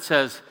place that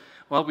says,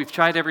 well, we've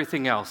tried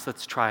everything else,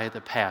 let's try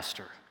the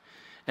pastor.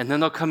 And then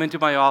they'll come into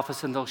my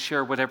office and they'll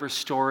share whatever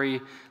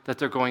story that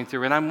they're going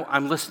through. And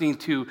I'm listening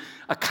to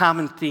a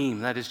common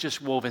theme that is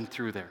just woven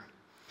through there.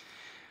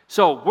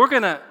 So we're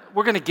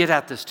gonna get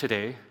at this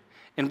today,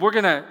 and we're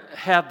gonna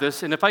have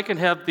this. And if I can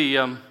have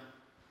the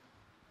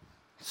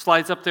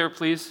slides up there,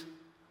 please.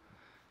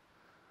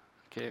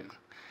 Okay.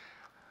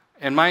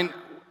 And mine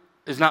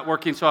is not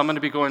working, so I'm going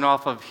to be going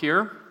off of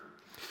here.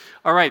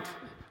 All right.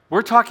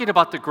 We're talking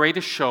about the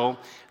greatest show.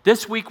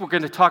 This week we're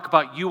going to talk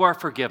about You Are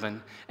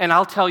Forgiven. And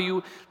I'll tell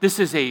you, this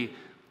is a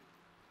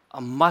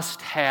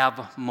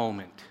must-have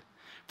moment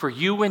for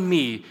you and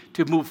me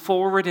to move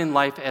forward in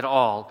life at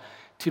all.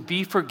 To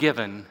be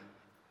forgiven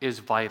is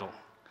vital.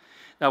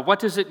 Now, what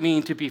does it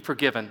mean to be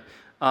forgiven?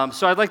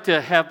 So I'd like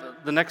to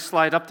have the next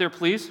slide up there,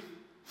 please.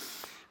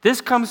 This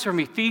comes from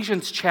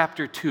Ephesians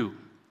chapter 2.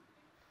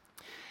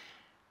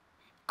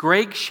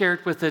 Greg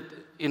shared with it,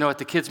 at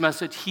the kids'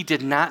 message, he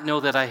did not know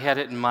that I had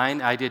it in mine.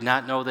 I did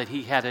not know that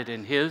he had it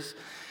in his.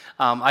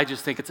 I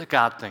just think it's a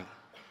God thing.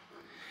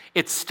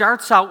 It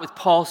starts out with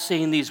Paul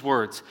saying these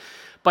words,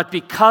 but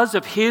because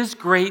of his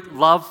great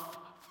love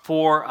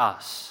for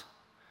us.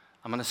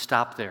 I'm going to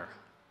stop there.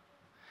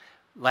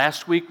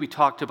 Last week we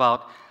talked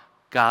about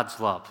God's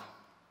love.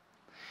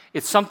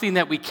 It's something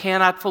that we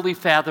cannot fully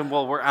fathom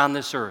while we're on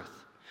this earth.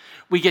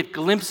 We get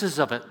glimpses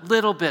of it,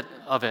 little bit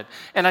of it.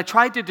 And I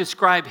tried to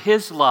describe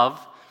his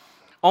love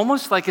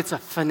almost like it's a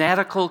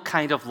fanatical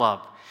kind of love.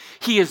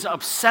 He is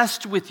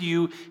obsessed with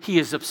you. He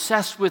is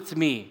obsessed with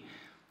me.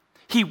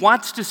 He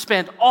wants to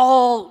spend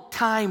all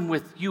time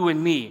with you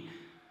and me.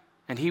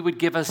 And he would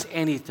give us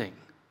anything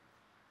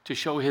to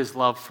show his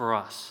love for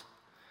us.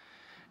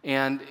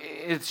 And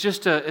it's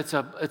just it's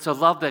a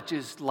love that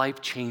is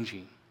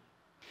life-changing.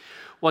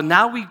 Well,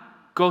 now we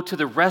go to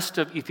the rest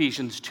of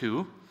Ephesians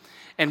 2.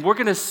 And we're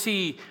going to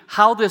see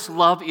how this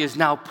love is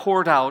now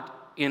poured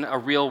out in a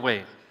real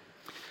way.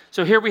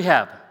 So here we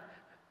have,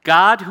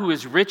 God, who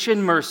is rich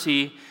in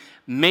mercy,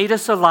 made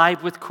us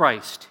alive with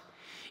Christ,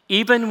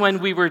 even when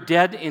we were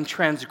dead in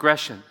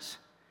transgressions.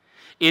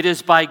 It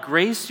is by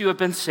grace you have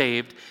been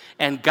saved,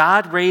 and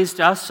God raised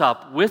us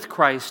up with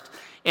Christ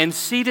and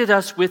seated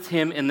us with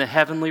him in the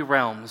heavenly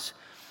realms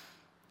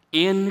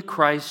in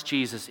Christ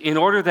Jesus, in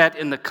order that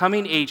in the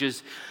coming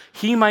ages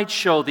he might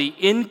show the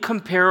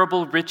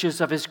incomparable riches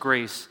of his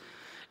grace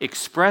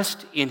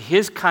expressed in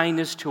his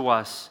kindness to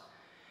us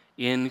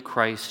in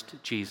Christ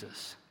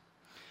Jesus.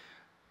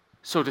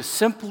 So to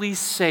simply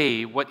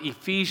say what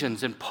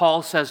Ephesians and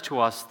Paul says to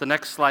us, the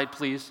next slide,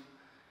 please.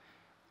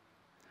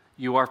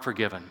 You are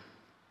forgiven.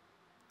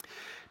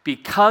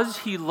 Because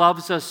he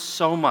loves us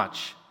so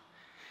much,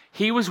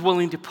 he was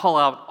willing to pull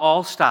out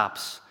all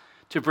stops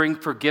to bring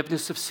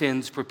forgiveness of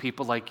sins for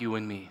people like you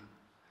and me.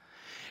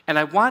 And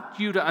I want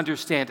you to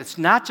understand, it's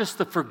not just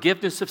the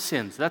forgiveness of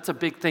sins. That's a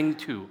big thing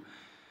too.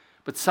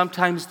 But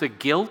sometimes the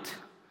guilt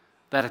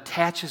that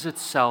attaches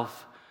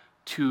itself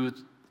to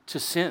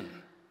sin.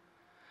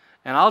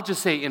 And I'll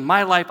just say, in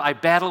my life, I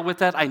battle with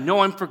that. I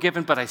know I'm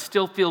forgiven, but I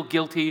still feel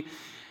guilty.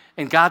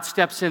 And God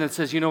steps in and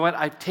says, you know what?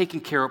 I've taken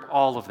care of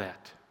all of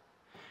that.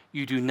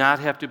 You do not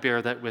have to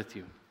bear that with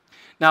you.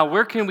 Now,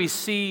 where can we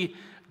see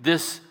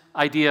this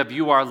idea of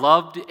you are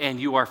loved and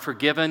you are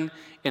forgiven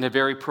in a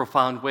very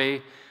profound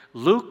way?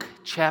 Luke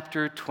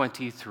chapter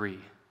 23. I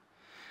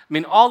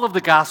mean, all of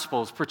the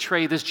Gospels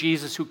portray this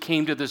Jesus who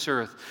came to this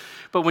earth.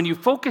 But when you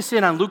focus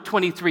in on Luke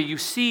 23, you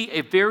see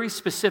a very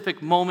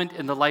specific moment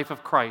in the life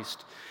of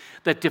Christ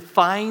that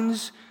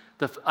defines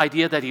the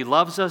idea that he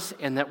loves us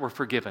and that we're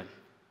forgiven.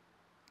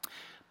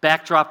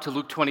 Backdrop to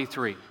Luke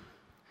 23.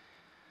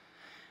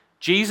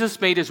 Jesus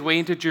made his way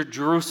into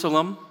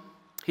Jerusalem.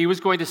 He was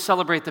going to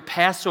celebrate the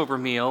Passover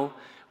meal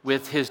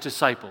with his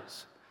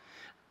disciples.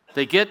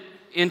 They get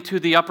into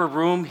the upper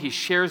room. He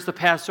shares the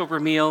Passover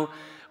meal.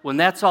 When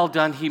that's all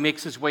done, he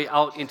makes his way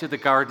out into the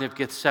Garden of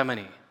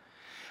Gethsemane.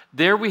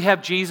 There we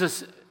have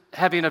Jesus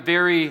having a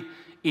very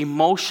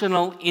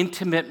emotional,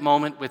 intimate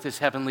moment with his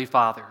heavenly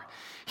Father.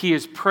 He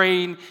is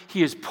praying.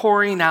 He is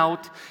pouring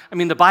out. I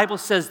mean, the Bible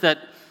says that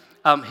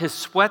his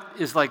sweat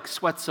is like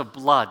sweats of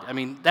blood. I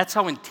mean, that's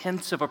how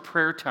intense of a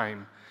prayer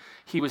time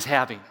he was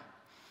having.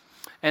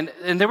 And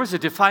there was a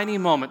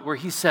defining moment where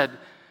he said,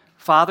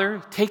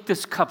 Father, take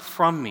this cup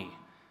from me.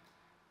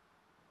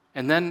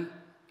 And then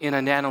in a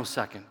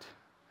nanosecond,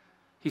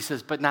 he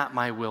says, but not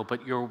my will,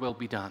 but your will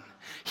be done.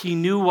 He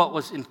knew what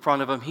was in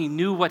front of him. He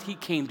knew what he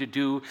came to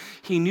do.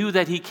 He knew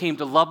that he came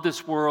to love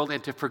this world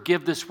and to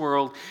forgive this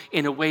world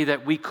in a way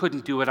that we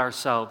couldn't do it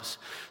ourselves.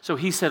 So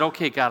he said,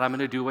 okay, God, I'm going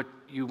to do what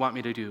you want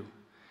me to do.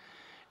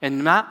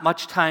 And not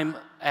much time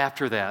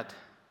after that,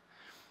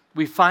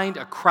 we find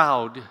a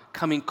crowd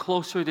coming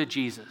closer to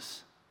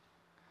Jesus.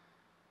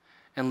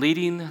 And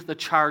leading the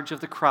charge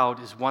of the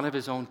crowd is one of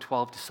his own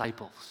 12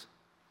 disciples,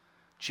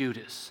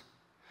 Judas.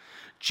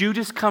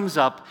 Judas comes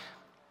up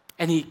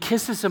and he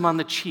kisses him on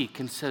the cheek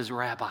and says,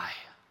 Rabbi.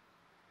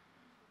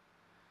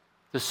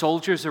 The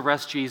soldiers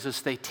arrest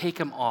Jesus. They take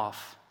him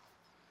off.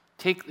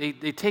 They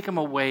take him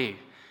away.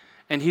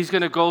 And he's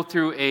going to go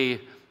through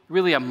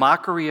really a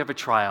mockery of a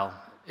trial.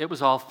 It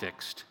was all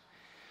fixed.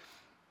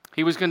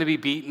 He was going to be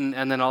beaten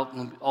and then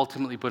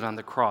ultimately put on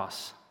the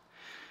cross.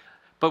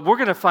 But we're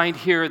going to find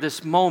here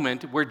this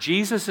moment where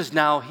Jesus is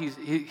now,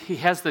 he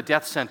has the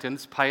death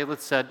sentence. Pilate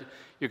said,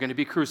 you're going to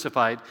be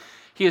crucified.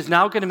 He is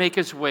now going to make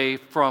his way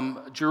from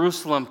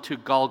Jerusalem to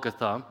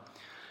Golgotha.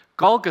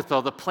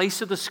 Golgotha, the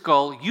place of the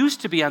skull,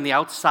 used to be on the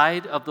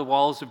outside of the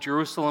walls of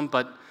Jerusalem,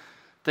 but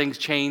things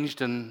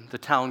changed and the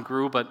town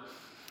grew. But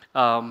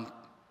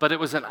it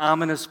was an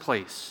ominous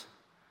place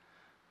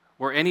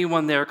where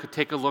anyone there could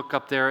take a look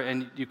up there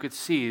and you could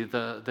see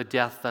the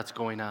death that's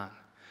going on.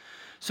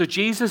 So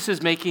Jesus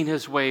is making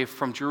his way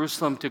from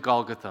Jerusalem to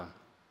Golgotha,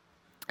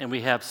 and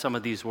we have some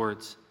of these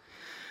words.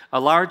 A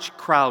large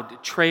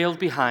crowd trailed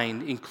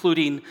behind,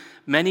 including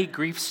many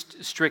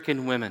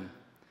grief-stricken women.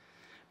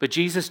 But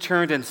Jesus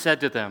turned and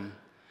said to them,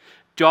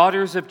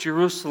 Daughters of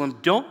Jerusalem,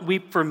 don't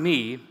weep for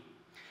me,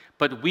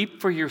 but weep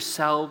for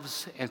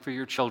yourselves and for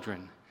your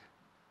children.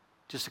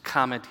 Just a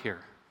comment here.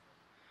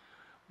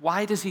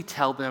 Why does he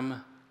tell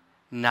them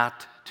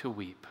not to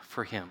weep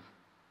for him?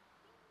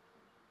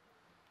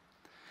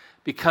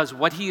 Because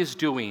what he is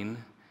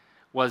doing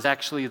was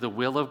actually the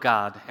will of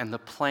God and the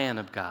plan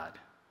of God.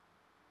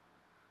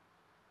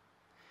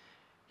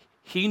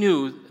 He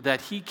knew that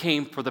he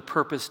came for the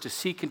purpose to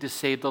seek and to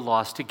save the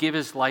lost, to give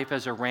his life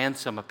as a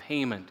ransom, a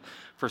payment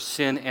for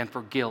sin and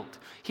for guilt.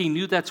 He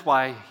knew that's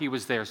why he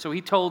was there. So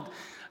he told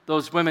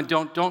those women,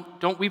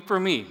 don't weep for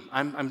me.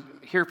 I'm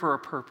here for a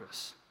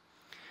purpose.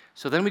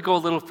 So then we go a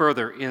little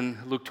further in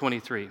Luke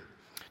 23.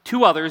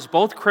 2 others,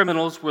 both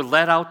criminals, were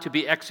led out to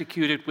be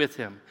executed with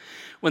him.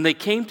 When they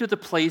came to the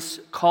place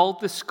called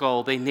the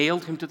Skull, they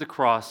nailed him to the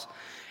cross,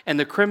 and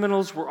the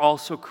criminals were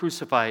also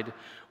crucified,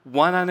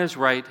 one on his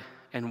right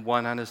and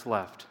one on his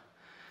left.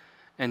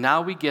 And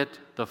now we get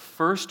the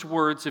first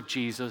words of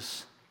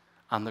Jesus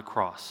on the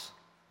cross.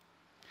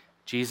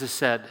 Jesus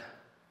said,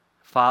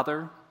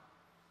 Father,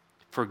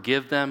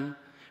 forgive them,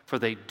 for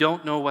they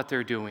don't know what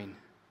they're doing.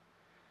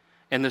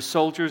 And the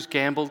soldiers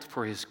gambled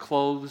for his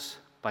clothes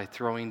by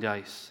throwing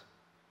dice.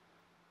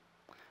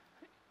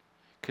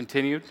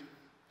 Continued.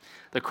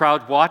 The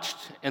crowd watched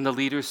and the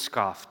leaders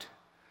scoffed.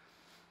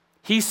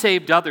 He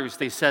saved others,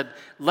 they said.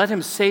 Let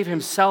him save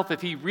himself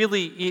if he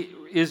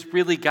is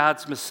really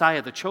God's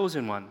Messiah, the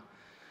chosen one.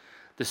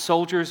 The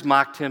soldiers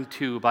mocked him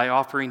too by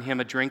offering him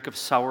a drink of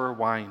sour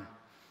wine.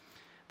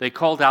 They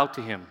called out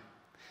to him,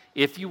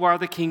 If you are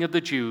the King of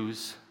the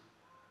Jews,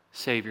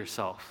 save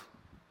yourself.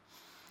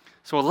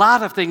 So a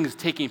lot of things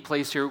taking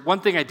place here. One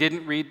thing I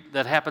didn't read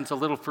that happens a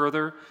little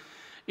further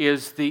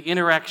is the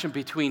interaction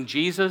between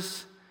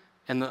Jesus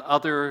and the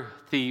other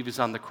thieves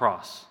on the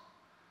cross.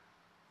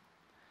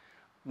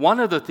 One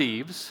of the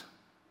thieves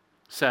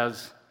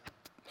says,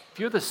 if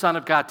you're the Son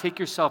of God, take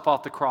yourself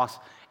off the cross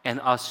and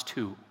us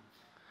too.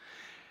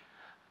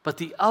 But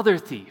the other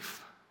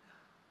thief,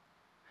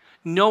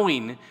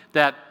 knowing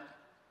that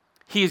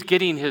he's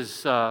getting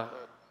his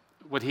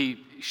what he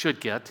should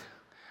get,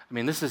 I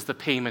mean, this is the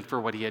payment for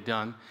what he had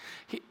done,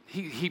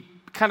 he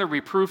kind of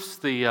reproofs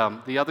the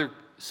other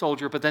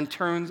soldier, but then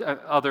turns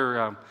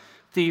other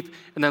thief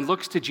and then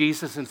looks to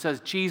Jesus and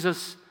says,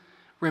 Jesus,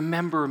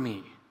 remember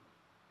me.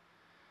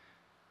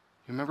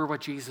 Remember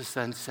what Jesus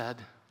then said?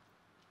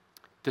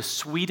 The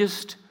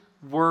sweetest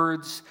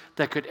words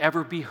that could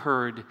ever be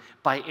heard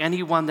by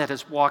anyone that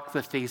has walked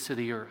the face of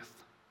the earth.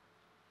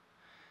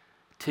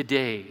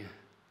 Today,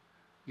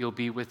 you'll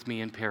be with me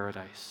in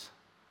paradise.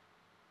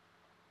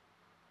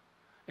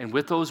 And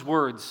with those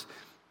words,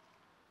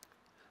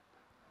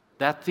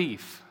 that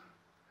thief,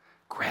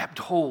 grabbed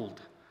hold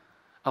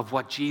of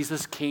what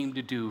Jesus came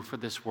to do for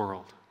this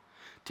world,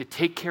 to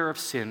take care of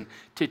sin,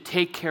 to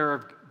take care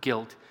of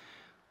guilt,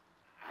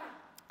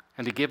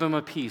 and to give him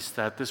a peace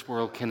that this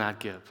world cannot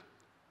give.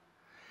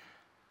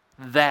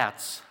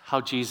 That's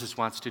how Jesus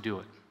wants to do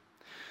it.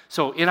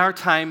 So in our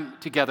time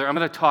together, I'm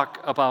going to talk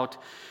about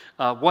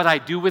what I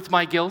do with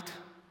my guilt.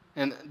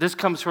 And this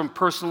comes from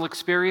personal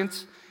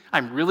experience.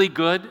 I'm really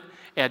good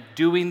at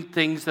doing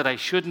things that I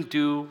shouldn't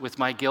do with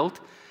my guilt.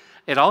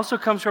 It also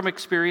comes from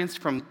experience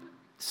from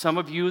some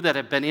of you that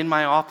have been in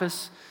my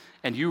office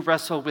and you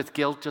wrestle with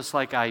guilt just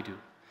like I do.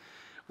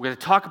 We're going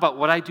to talk about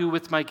what I do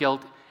with my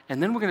guilt,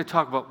 and then we're going to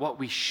talk about what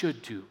we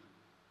should do,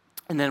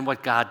 and then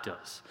what God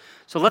does.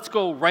 So let's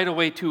go right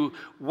away to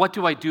what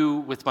do I do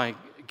with my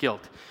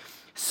guilt.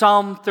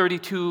 Psalm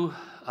 32,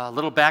 a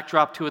little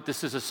backdrop to it.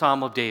 This is a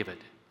Psalm of David.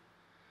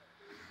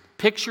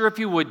 Picture, if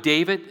you would,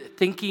 David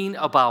thinking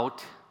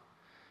about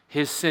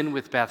his sin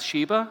with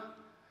Bathsheba,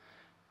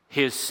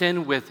 his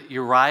sin with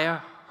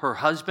Uriah, her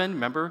husband.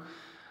 Remember,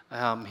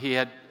 he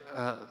had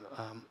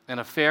an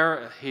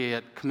affair. He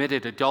had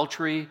committed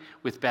adultery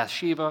with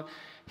Bathsheba.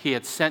 He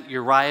had sent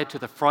Uriah to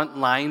the front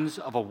lines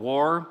of a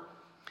war,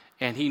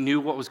 and he knew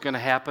what was going to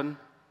happen.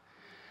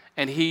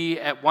 And he,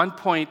 at one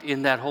point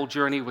in that whole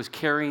journey, was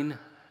carrying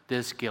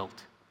this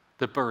guilt,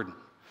 the burden.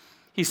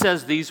 He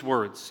says these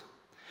words,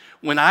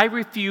 "When I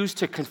refused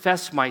to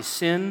confess my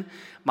sin,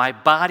 my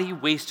body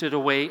wasted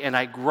away, and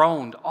I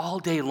groaned all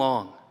day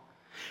long.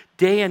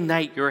 Day and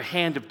night your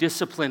hand of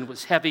discipline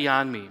was heavy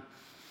on me.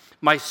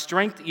 My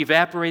strength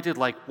evaporated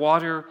like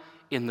water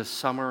in the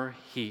summer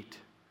heat."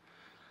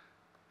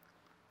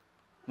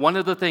 One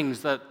of the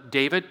things that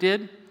David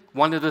did,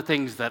 one of the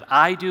things that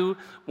I do,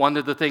 one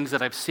of the things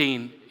that I've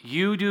seen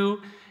you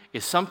do,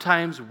 is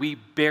sometimes we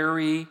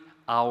bury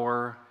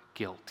our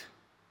guilt.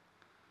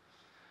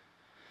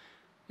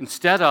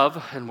 Instead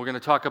of, and we're going to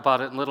talk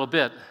about it in a little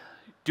bit,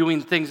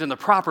 doing things in the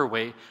proper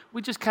way,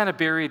 we just kind of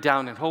bury it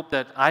down and hope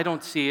that I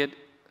don't see it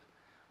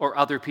or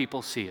other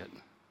people see it.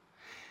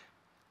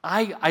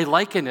 I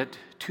liken it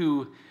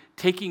to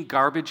taking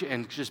garbage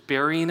and just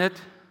burying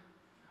it,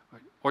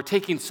 or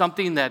taking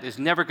something that is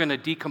never going to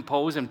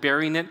decompose and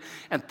burying it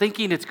and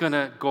thinking it's going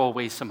to go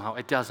away somehow.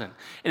 It doesn't.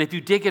 And if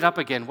you dig it up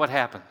again, what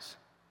happens?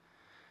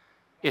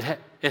 It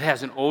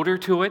has an odor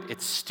to it,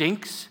 it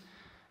stinks,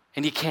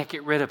 and you can't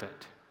get rid of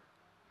it.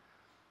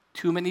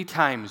 Too many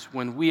times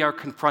when we are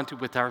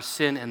confronted with our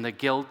sin and the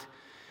guilt,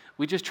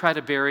 we just try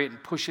to bury it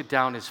and push it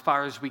down as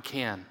far as we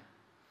can.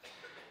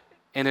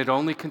 And it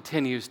only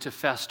continues to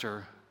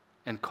fester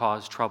and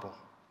cause trouble.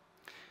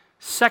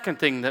 Second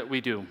thing that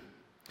we do,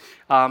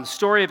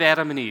 story of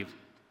Adam and Eve.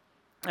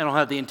 I don't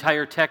have the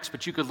entire text,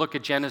 but you could look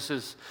at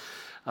Genesis,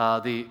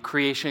 the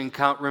creation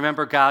account.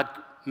 Remember, God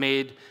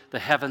made the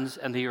heavens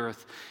and the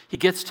earth. He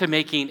gets to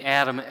making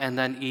Adam and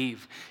then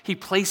Eve. He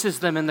places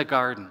them in the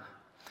garden.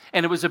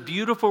 And it was a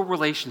beautiful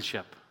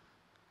relationship.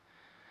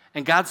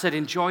 And God said,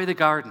 enjoy the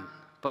garden,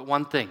 but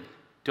one thing,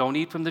 don't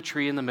eat from the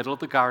tree in the middle of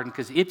the garden,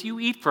 because if you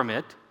eat from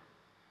it,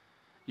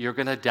 you're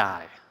going to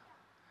die.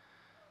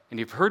 And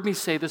you've heard me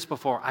say this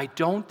before. I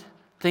don't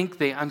think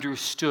they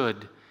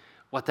understood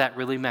what that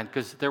really meant,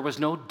 because there was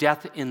no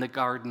death in the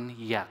garden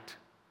yet.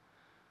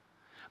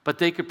 But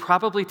they could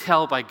probably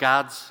tell by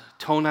God's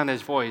tone on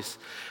his voice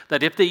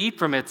that if they eat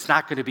from it, it's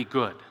not going to be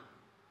good.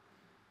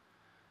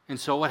 And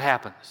so what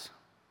happens?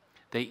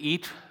 They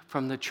eat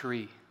from the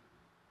tree.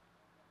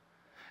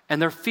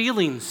 And they're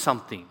feeling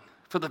something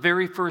for the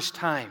very first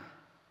time.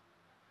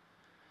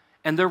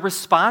 And their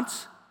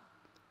response,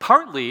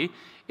 partly,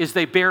 is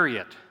they bury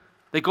it.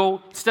 They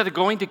go, instead of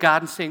going to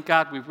God and saying,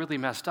 God, we really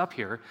messed up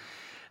here,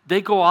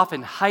 they go off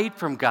and hide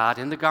from God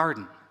in the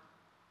garden.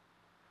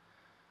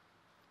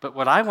 But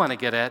what I want to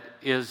get at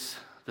is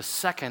the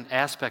second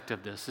aspect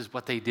of this, is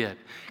what they did.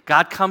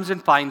 God comes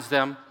and finds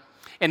them,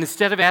 and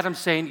instead of Adam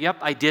saying, yep,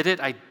 I did it,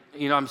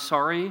 I'm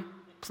sorry,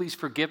 please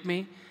forgive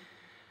me,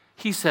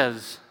 he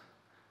says,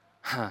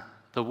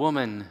 the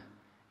woman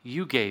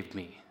you gave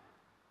me,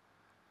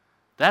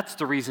 that's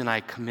the reason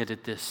I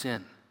committed this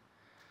sin.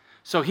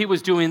 So he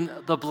was doing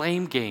the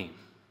blame game.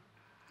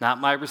 Not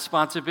my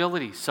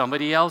responsibility.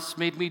 Somebody else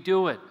made me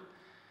do it.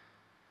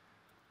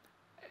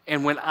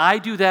 And when I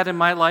do that in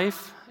my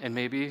life, and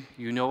maybe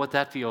you know what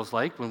that feels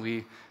like when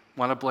we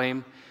want to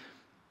blame,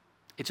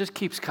 it just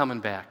keeps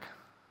coming back.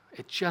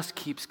 It just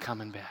keeps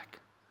coming back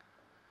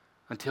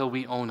until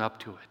we own up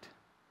to it.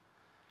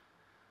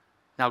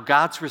 Now,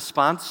 God's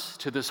response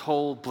to this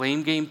whole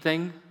blame game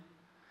thing,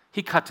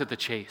 he cut to the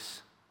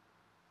chase.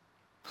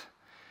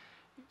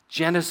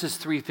 Genesis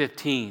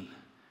 3:15.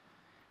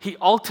 He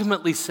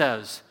ultimately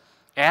says,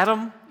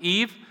 Adam,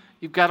 Eve,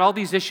 you've got all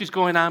these issues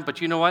going on,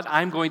 but you know what?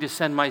 I'm going to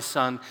send my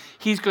son.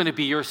 He's going to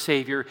be your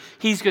Savior.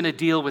 He's going to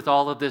deal with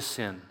all of this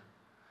sin.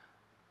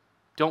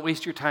 Don't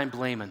waste your time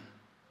blaming.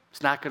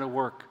 It's not going to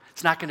work.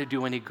 It's not going to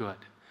do any good.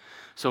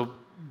 So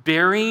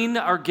burying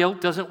our guilt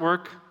doesn't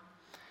work.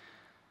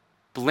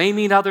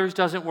 Blaming others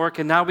doesn't work.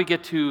 And now we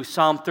get to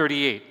Psalm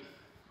 38,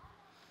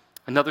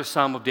 another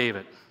Psalm of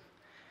David.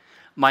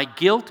 My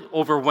guilt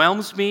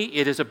overwhelms me.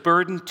 It is a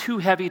burden too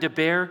heavy to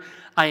bear.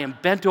 I am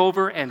bent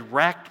over and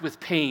racked with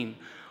pain.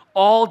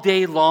 All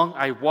day long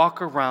I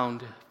walk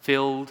around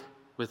filled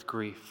with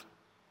grief.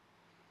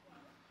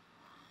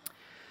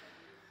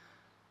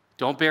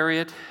 Don't bury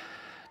it.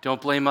 Don't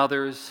blame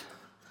others.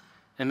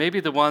 And maybe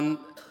the one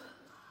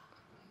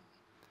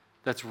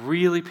that's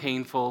really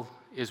painful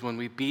is when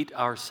we beat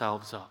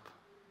ourselves up.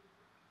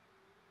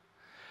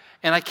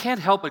 And I can't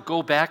help but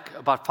go back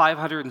about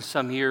 500 and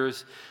some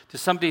years to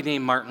somebody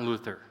named Martin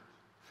Luther.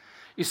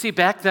 You see,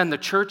 back then the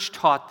church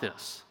taught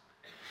this.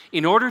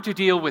 In order to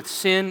deal with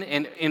sin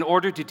and in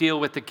order to deal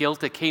with the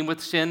guilt that came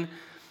with sin,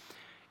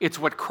 it's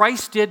what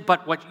Christ did,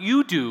 but what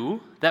you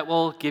do that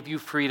will give you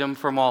freedom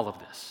from all of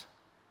this.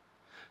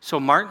 So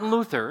Martin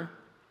Luther,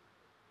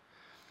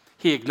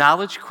 he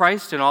acknowledged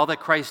Christ and all that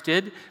Christ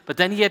did, but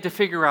then he had to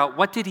figure out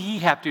what did he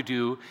have to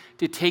do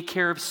to take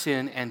care of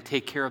sin and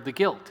take care of the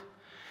guilt.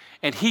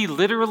 And he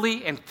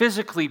literally and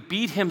physically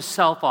beat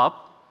himself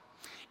up.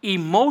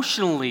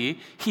 Emotionally,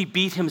 he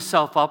beat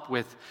himself up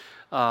with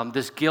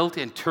this guilt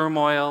and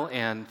turmoil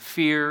and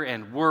fear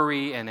and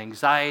worry and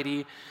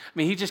anxiety. I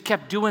mean, he just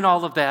kept doing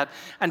all of that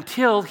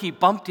until he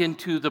bumped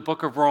into the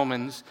book of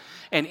Romans.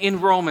 And in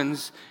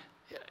Romans,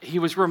 he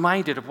was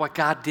reminded of what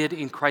God did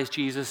in Christ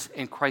Jesus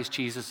and Christ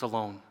Jesus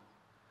alone.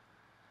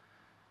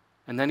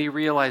 And then he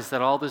realized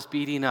that all this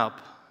beating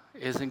up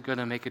isn't going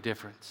to make a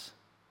difference.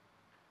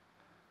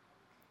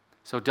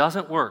 So it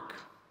doesn't work.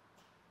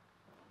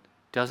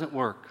 It doesn't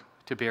work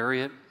to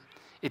bury it.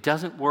 It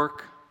doesn't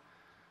work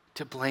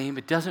to blame.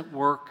 It doesn't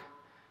work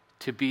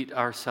to beat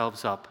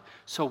ourselves up.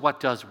 So what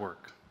does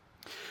work?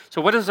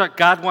 So what does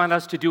God want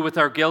us to do with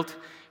our guilt?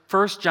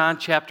 1 John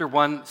chapter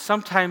 1,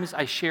 sometimes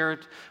I share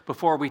it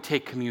before we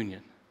take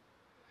communion.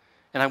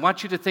 And I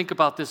want you to think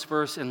about this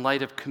verse in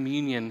light of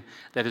communion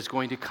that is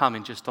going to come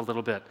in just a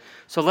little bit.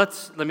 So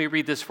let me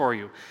read this for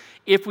you.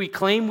 If we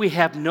claim we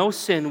have no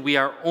sin, we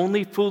are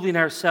only fooling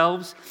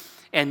ourselves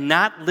and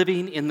not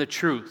living in the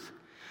truth.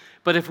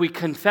 But if we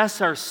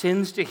confess our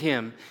sins to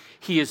him,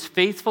 he is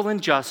faithful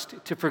and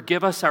just to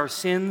forgive us our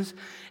sins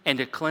and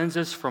to cleanse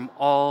us from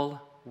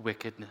all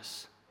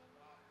wickedness.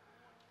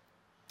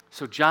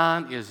 So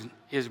John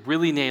is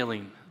really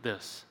nailing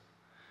this.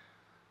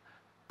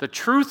 The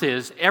truth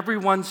is,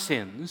 everyone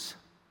sins.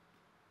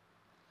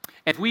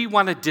 If we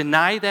want to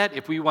deny that,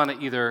 if we want to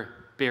either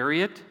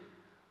bury it,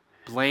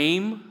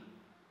 blame,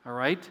 all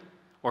right,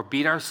 or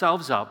beat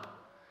ourselves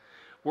up,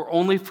 we're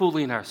only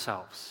fooling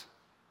ourselves.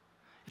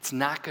 It's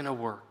not going to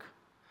work.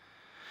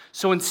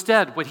 So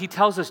instead, what he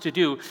tells us to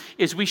do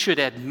is we should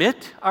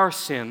admit our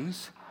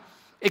sins,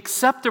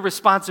 accept the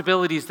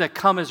responsibilities that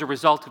come as a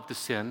result of the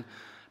sin,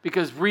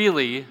 because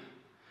really,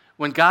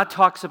 when God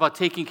talks about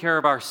taking care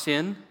of our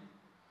sin,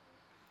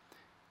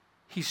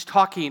 he's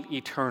talking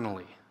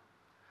eternally.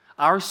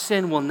 Our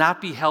sin will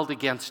not be held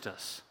against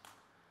us.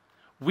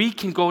 We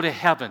can go to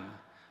heaven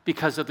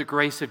because of the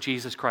grace of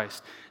Jesus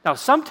Christ. Now,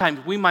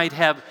 sometimes we might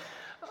have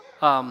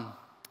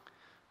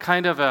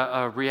kind of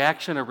a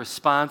reaction, a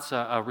response,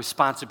 a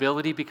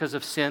responsibility because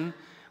of sin.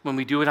 When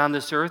we do it on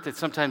this earth, it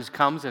sometimes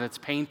comes and it's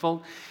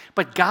painful.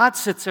 But God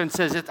sits there and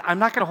says, I'm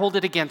not going to hold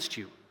it against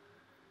you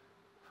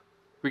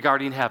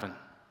regarding heaven.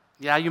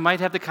 Yeah, you might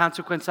have the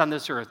consequence on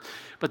this earth,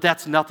 but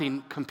that's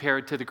nothing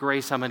compared to the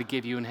grace I'm going to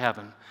give you in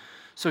heaven.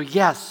 So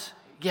yes,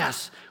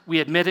 we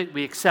admit it,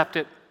 we accept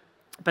it,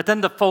 but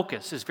then the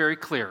focus is very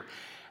clear.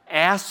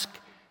 Ask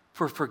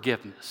for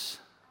forgiveness.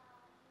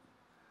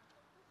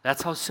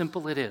 That's how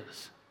simple it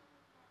is.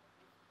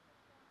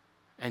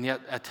 And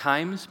yet, at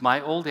times, my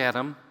old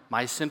Adam,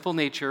 my sinful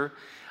nature,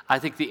 I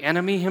think the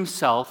enemy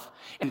himself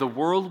and the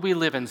world we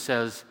live in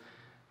says,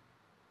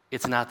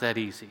 it's not that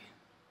easy.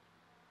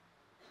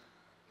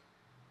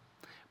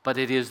 But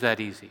it is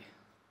that easy.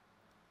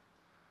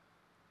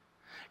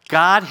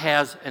 God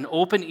has an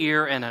open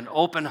ear and an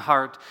open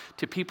heart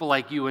to people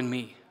like you and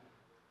me.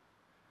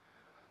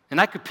 And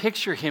I could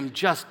picture him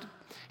just,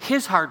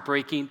 his heart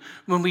breaking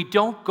when we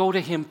don't go to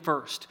him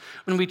first.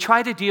 When we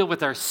try to deal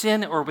with our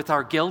sin or with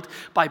our guilt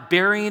by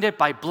burying it,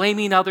 by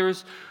blaming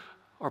others,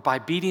 or by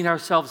beating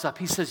ourselves up.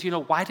 He says,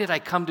 why did I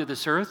come to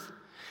this earth?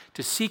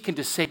 To seek and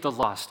to save the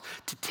lost,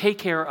 to take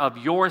care of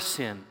your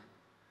sin,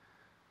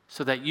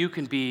 so that you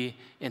can be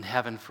in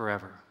heaven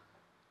forever.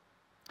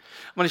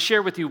 I'm going to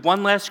share with you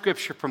one last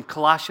scripture from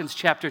Colossians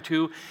chapter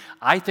 2.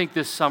 I think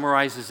this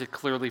summarizes it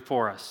clearly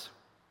for us.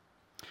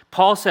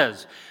 Paul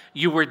says,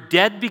 you were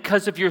dead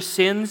because of your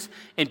sins,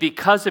 and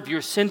because of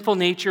your sinful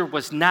nature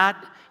was not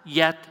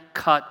yet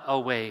cut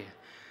away.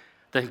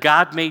 Then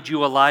God made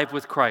you alive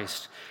with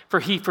Christ, for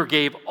he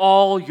forgave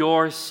all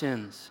your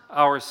sins,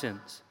 our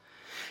sins.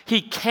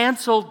 He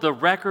canceled the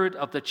record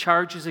of the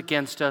charges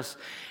against us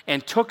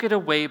and took it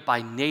away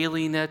by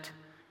nailing it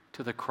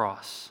to the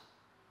cross.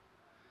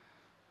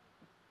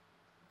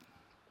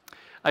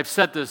 I've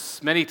said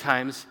this many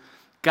times.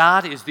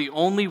 God is the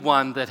only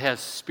one that has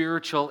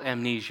spiritual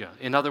amnesia.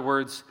 In other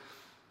words,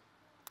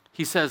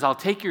 he says, I'll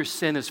take your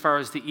sin as far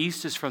as the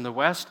east is from the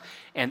west,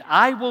 and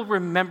I will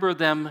remember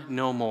them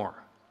no more.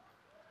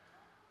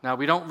 Now,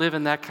 we don't live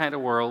in that kind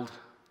of world.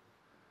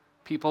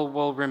 People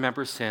will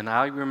remember sin.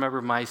 I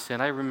remember my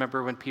sin. I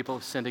remember when people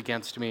have sinned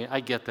against me. I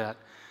get that.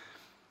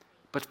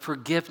 But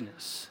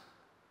forgiveness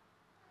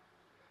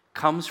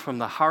comes from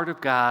the heart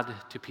of God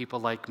to people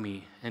like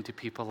me and to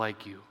people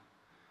like you.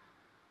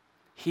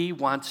 He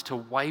wants to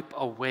wipe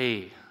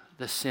away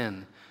the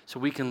sin so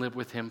we can live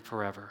with him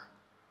forever.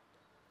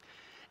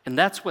 And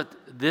that's what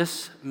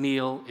this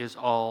meal is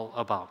all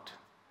about.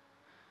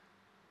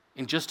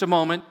 In just a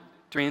moment,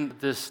 during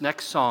this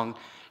next song,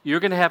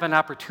 you're going to have an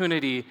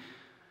opportunity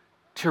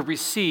to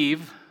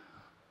receive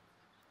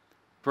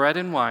bread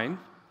and wine,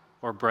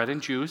 or bread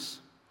and juice,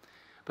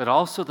 but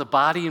also the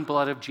body and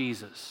blood of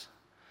Jesus.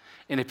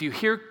 And if you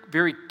hear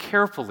very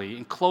carefully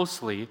and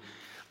closely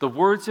the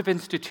words of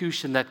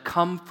institution that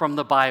come from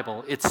the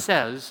Bible, it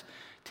says,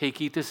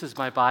 "Take, eat, this is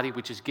my body,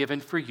 which is given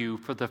for you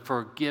for the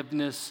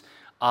forgiveness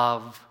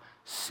of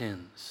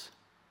sins."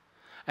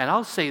 And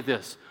I'll say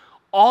this,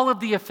 all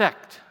of the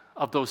effect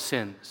of those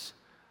sins,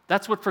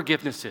 that's what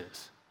forgiveness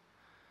is.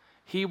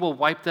 He will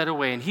wipe that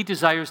away, and he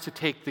desires to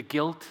take the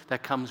guilt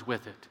that comes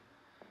with it.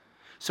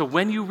 So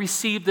when you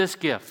receive this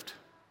gift,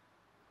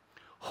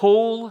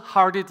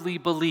 wholeheartedly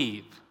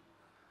believe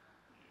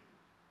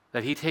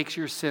that he takes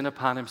your sin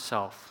upon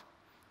himself,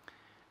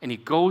 and he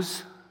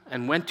goes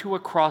and went to a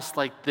cross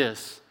like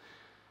this,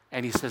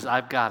 and he says,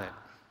 "I've got it.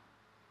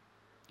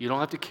 You don't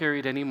have to carry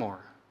it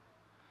anymore.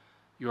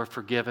 You are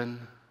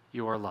forgiven.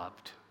 You are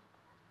loved."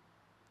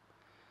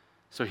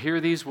 So hear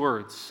these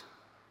words.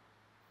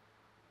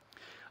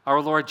 Our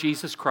Lord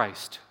Jesus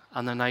Christ,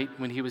 on the night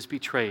when he was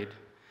betrayed,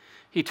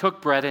 he took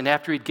bread, and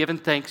after he'd given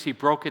thanks, he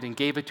broke it and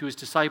gave it to his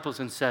disciples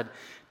and said,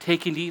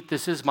 "Take and eat,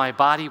 this is my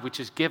body, which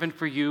is given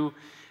for you.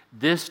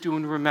 This do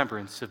in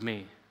remembrance of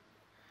me."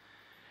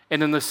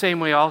 And in the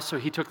same way also,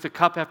 he took the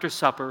cup after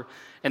supper,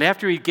 and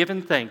after he'd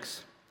given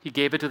thanks, he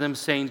gave it to them,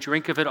 saying,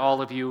 "Drink of it, all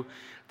of you.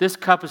 This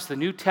cup is the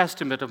New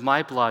Testament of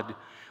my blood,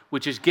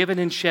 which is given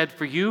and shed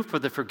for you for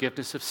the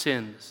forgiveness of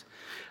sins.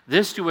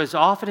 This do as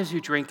often as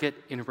you drink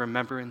it in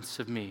remembrance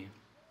of me."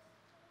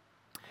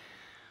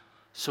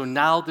 So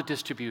now the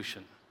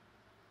distribution.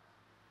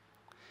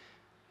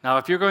 Now,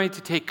 if you're going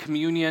to take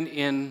communion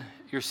in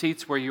your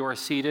seats where you are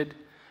seated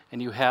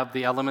and you have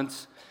the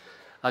elements,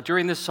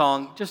 during this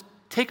song, just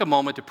take a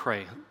moment to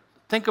pray.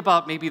 Think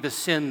about maybe the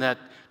sin that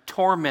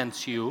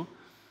torments you,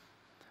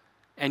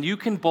 and you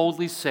can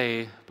boldly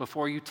say,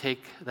 before you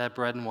take that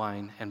bread and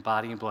wine and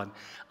body and blood,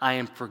 "I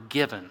am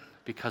forgiven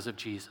because of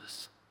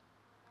Jesus."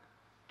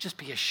 Just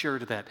be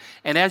assured of that.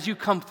 And as you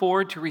come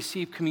forward to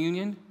receive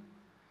communion,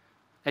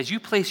 as you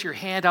place your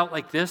hand out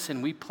like this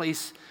and we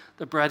place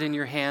the bread in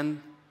your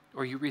hand,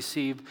 or you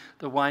receive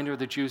the wine or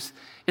the juice,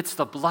 it's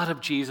the blood of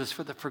Jesus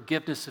for the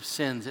forgiveness of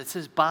sins. It's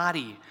his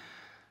body.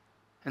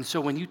 And so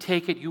when you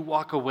take it, you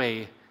walk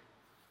away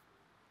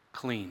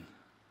clean,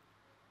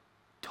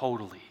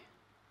 totally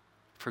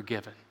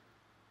forgiven.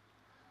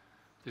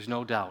 There's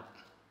no doubt.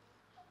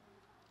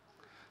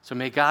 So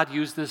may God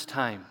use this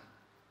time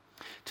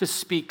to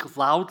speak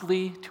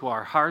loudly to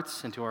our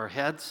hearts and to our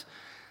heads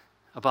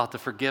about the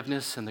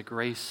forgiveness and the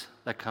grace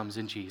that comes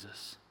in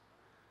Jesus.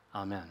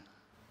 Amen.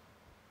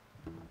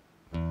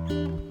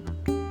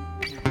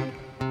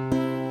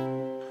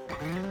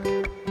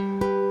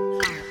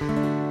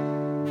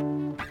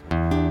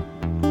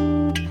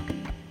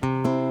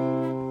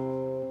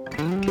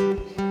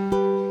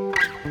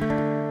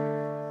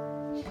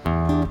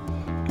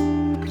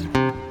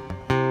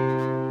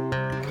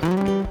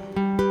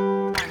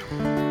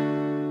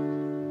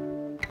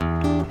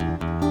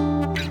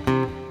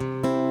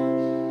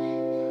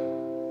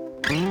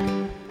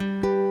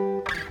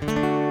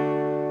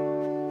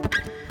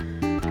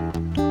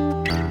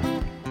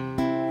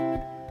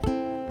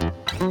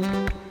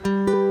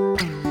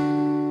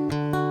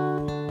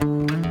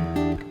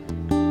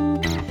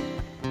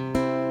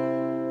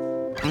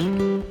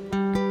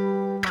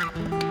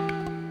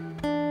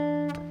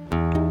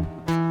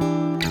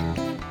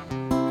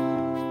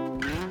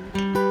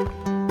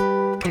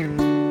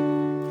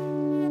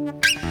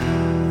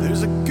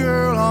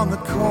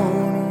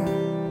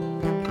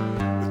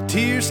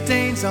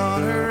 Stains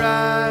on her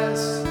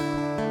eyes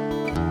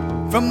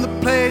from the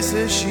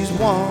places she's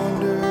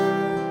wandered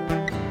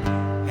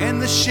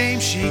and the shame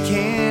she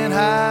can't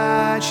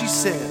hide. She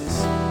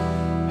says,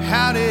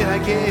 "How did I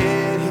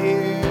get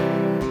here?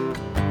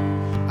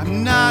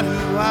 I'm not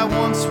who I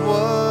once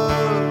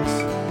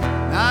was.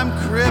 I'm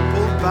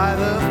crippled by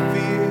the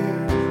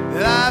fear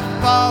that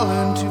I've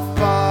fallen too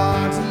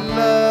far to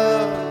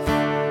love.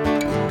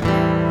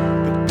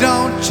 But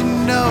don't you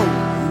know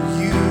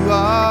who you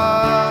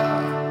are?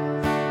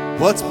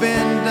 What's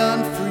been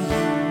done for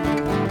you?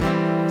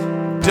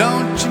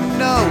 Don't you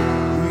know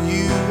who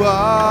you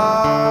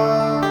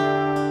are?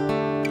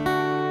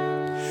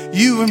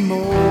 You are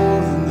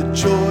more than the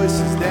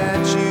choices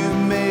that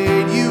you've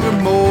made. You are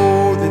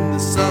more than the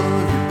sum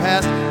of your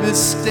past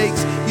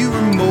mistakes. You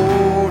are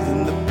more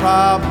than the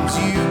problems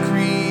you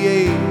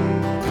create.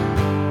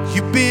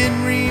 You've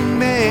been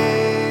remade.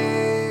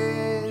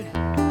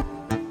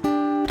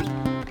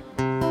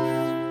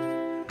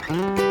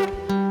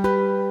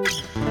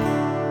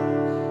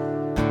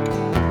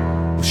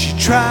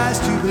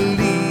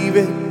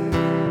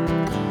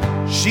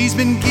 She's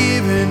been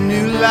given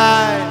new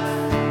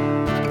life,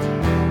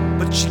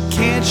 but she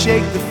can't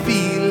shake the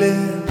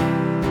feeling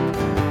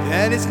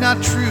that it's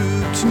not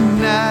true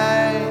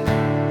tonight.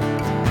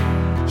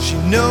 She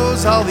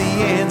knows all the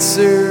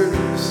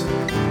answers,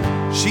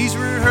 she's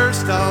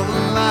rehearsed all the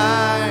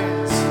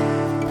lines,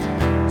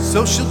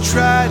 so she'll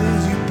try to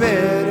do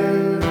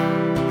better,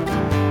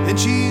 and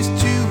she's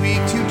too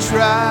weak to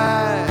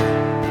try.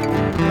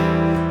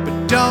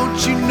 But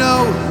don't you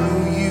know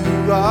who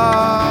you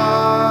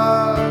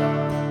are?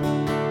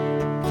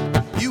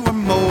 You are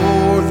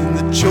more than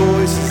the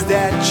choices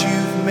that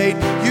you've made.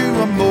 You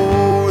are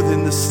more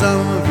than the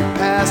sum of your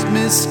past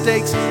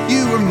mistakes.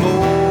 You are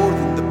more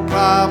than the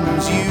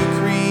problems you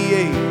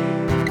create.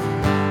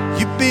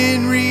 You've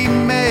been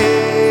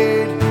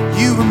remade.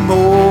 You are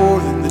more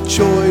than the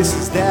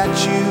choices that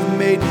you've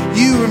made.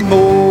 You are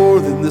more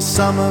than the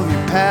sum of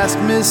your past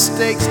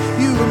mistakes.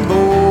 You are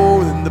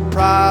more than the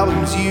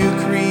problems you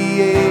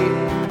create.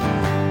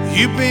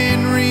 You've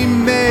been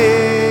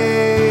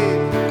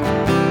remade.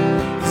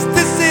 'Cause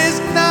this is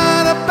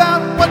not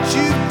about what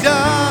you've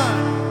done,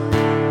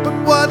 but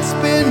what's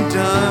been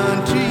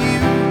done to you.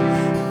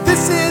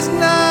 This is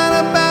not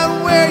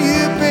about where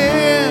you've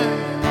been,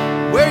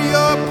 where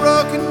your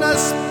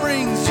brokenness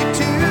brings you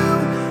to.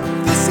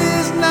 This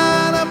is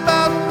not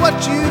about what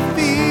you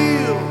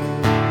feel,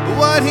 but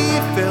what He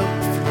felt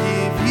to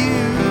forgive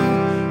you,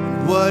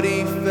 and what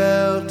He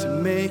felt to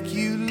make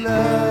you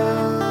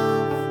love.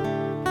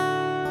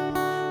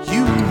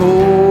 You are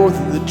more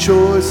than the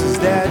choices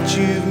that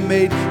you've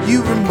made.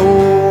 You are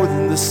more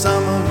than the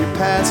sum of your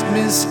past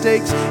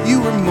mistakes.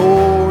 You are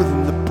more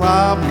than the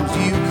problems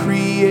you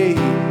create.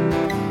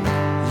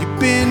 You've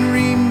been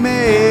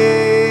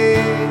remade.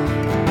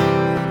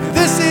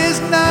 This is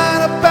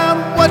not about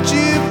what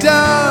you've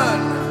done,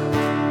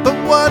 but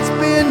what's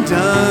been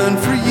done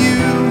for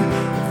you.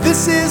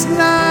 This is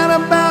not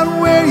about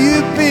where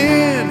you've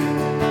been,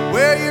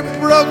 where your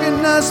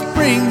brokenness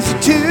brings you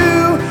to.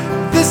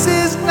 This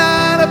is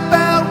not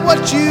about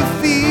what you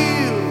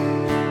feel,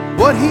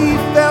 what He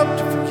felt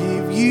to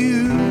forgive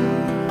you,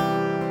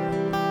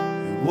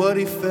 what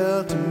He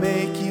felt to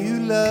make you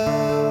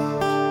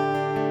love.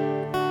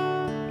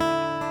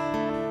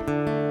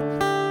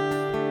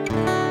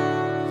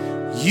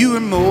 You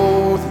are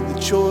more than the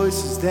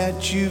choices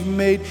that you've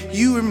made.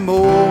 You are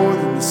more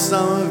than the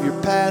sum of your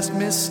past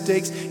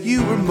mistakes.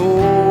 You are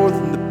more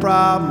than the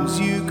problems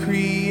you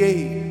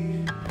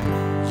create.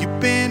 You've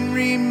been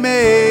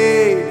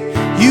remade.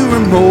 You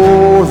are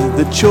more than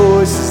the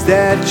choices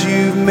that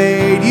you've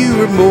made.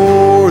 You are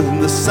more than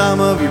the sum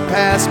of your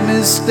past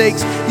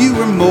mistakes. You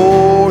are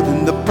more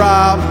than the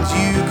problems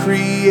you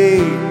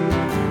create.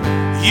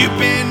 You've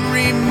been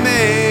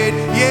remade.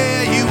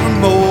 Yeah, you are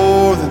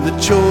more than the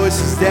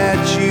choices that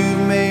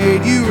you've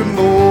made. You are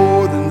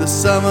more than the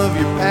sum of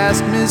your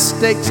past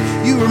mistakes.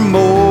 You are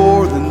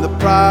more than the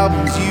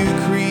problems you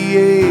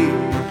create.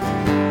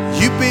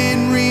 You've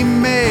been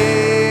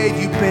remade.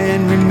 You've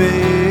been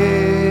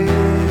remade.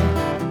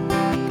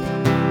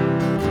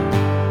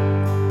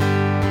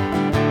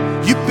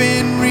 You've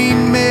been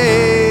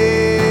remade.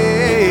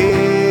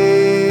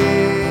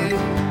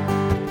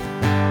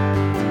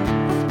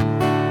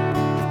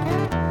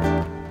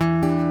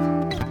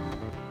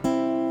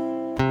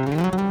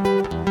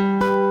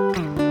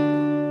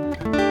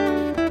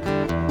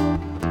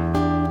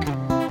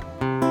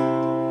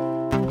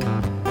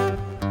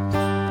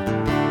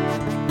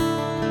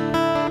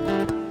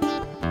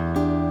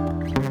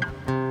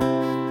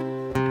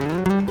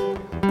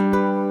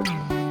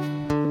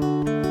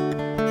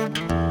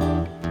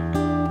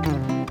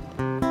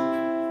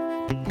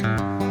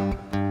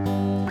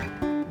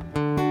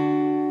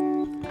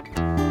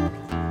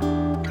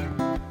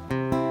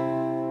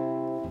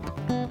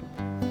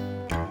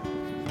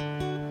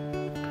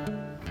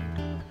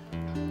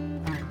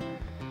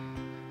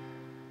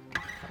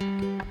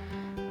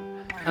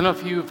 I don't know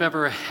if you've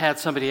ever had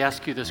somebody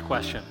ask you this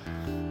question.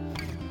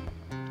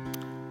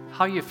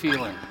 How you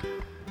feeling?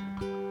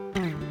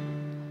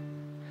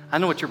 I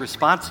know what your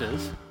response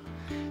is.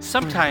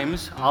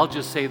 Sometimes I'll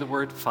just say the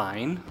word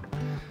fine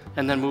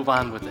and then move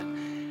on with it.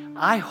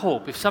 I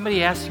hope if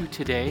somebody asks you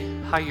today,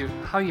 how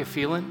you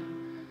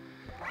feeling,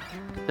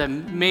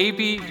 then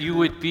maybe you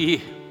would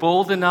be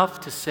bold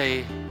enough to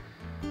say,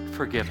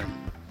 forgiven,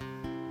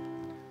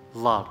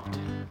 loved,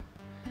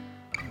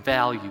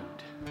 valued.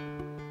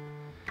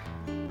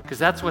 Because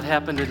that's what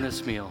happened in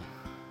this meal.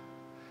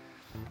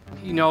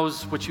 He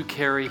knows what you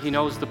carry. He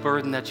knows the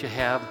burden that you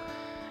have.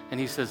 And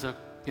He says,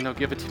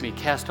 give it to me.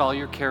 Cast all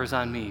your cares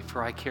on me,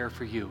 for I care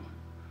for you.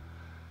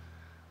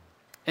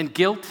 And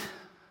guilt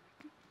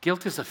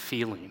is a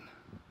feeling.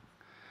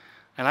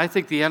 And I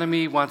think the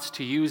enemy wants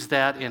to use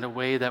that in a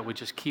way that would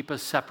just keep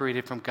us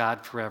separated from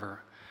God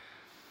forever.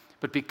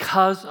 But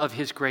because of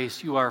His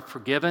grace, you are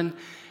forgiven,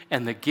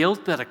 and the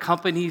guilt that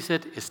accompanies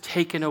it is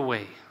taken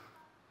away.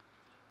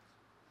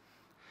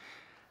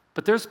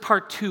 But there's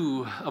part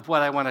 2 of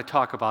what I want to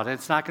talk about. And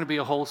it's not going to be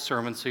a whole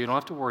sermon, so you don't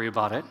have to worry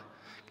about it.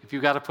 If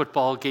you've got a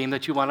football game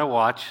that you want to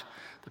watch,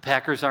 The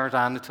Packers aren't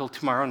on until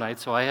tomorrow night,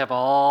 so I have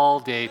all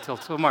day till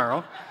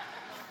tomorrow.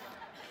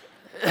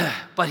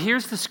 But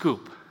here's the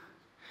scoop.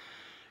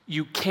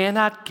 You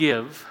cannot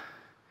give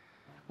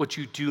what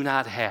you do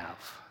not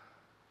have.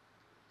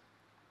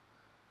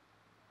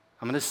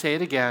 I'm going to say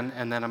it again,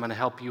 and then I'm going to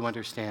help you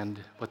understand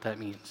what that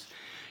means.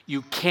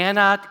 You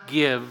cannot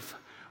give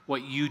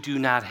what you do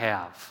not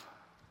have.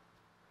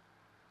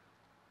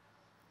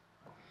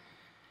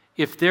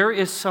 If there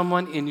is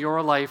someone in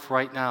your life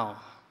right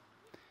now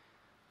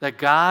that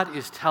God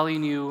is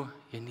telling you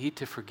you need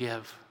to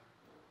forgive,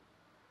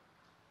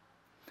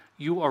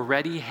 you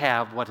already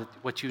have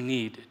what you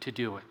need to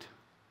do it.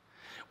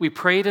 We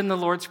prayed in the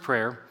Lord's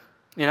Prayer.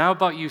 And how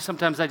about you?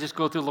 Sometimes I just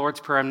go through the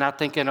Lord's Prayer. I'm not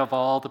thinking of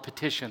all the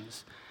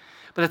petitions.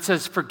 But it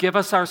says, forgive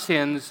us our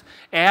sins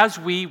as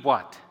we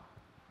what?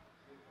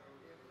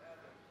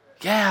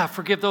 Yeah,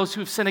 forgive those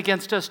who've sinned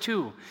against us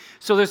too.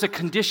 So there's a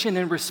condition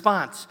and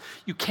response.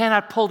 You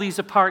cannot pull these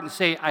apart and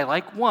say, I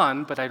like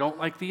one, but I don't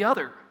like the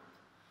other.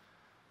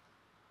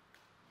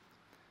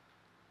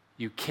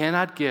 You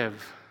cannot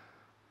give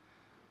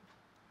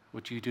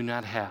what you do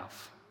not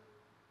have.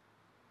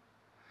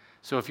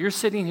 So if you're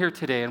sitting here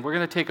today, and we're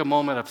going to take a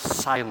moment of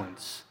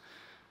silence.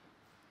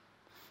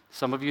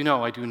 Some of you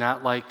know I do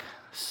not like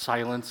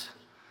silence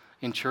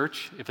in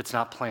church if it's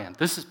not planned.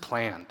 This is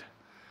planned.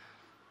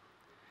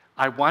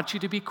 I want you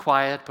to be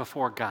quiet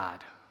before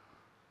God.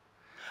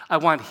 I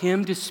want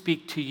Him to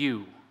speak to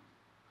you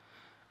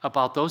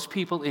about those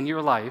people in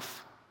your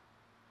life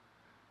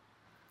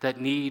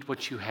that need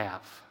what you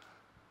have.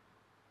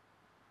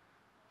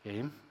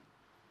 Okay?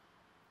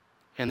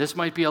 And this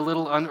might be a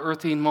little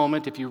unearthing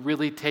moment if you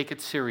really take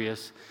it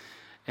serious.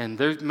 And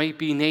there may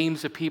be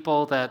names of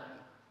people that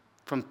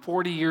from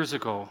 40 years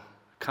ago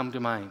come to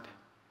mind.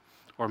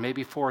 Or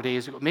maybe 4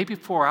 days ago, maybe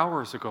 4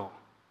 hours ago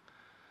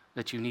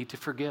that you need to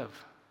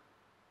forgive.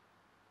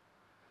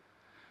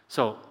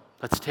 So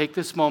let's take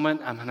this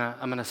moment. I'm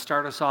gonna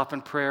start us off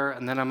in prayer,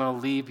 and then I'm going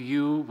to leave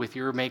you with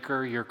your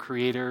Maker, your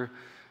Creator,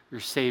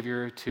 your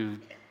Savior to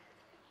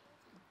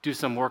do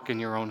some work in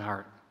your own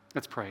heart.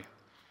 Let's pray.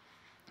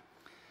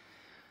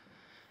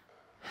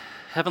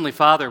 Heavenly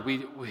Father,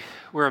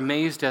 we're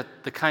amazed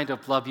at the kind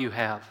of love you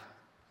have.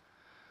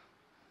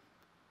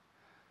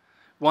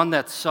 One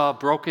that saw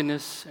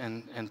brokenness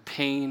and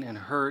pain and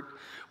hurt.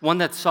 One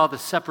that saw the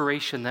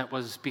separation that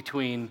was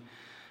between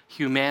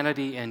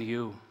humanity and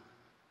you.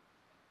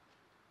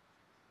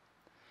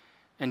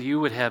 And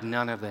you would have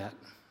none of that.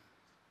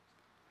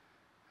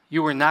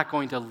 You were not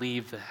going to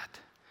leave that.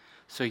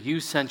 So you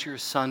sent your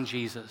Son,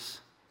 Jesus,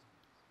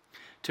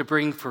 to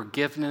bring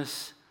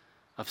forgiveness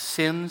of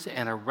sins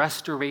and a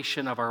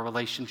restoration of our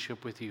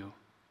relationship with you.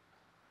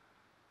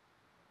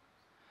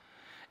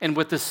 And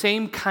with the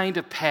same kind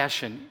of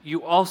passion,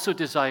 you also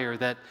desire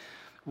that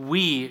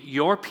we,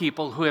 your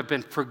people who have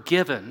been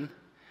forgiven,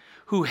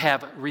 who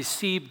have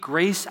received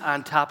grace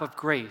on top of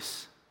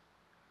grace,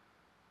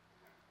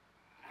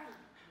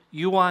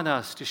 you want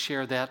us to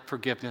share that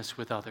forgiveness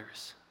with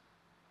others.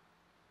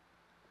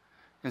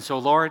 And so,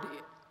 Lord,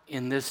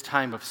 in this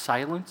time of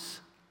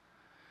silence,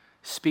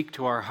 speak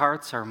to our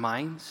hearts, our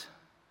minds.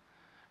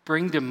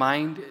 Bring to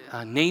mind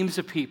names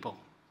of people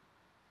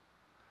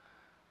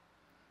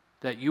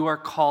that you are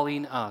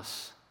calling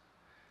us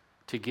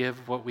to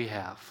give what we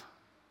have,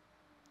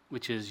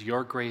 which is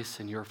your grace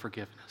and your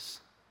forgiveness.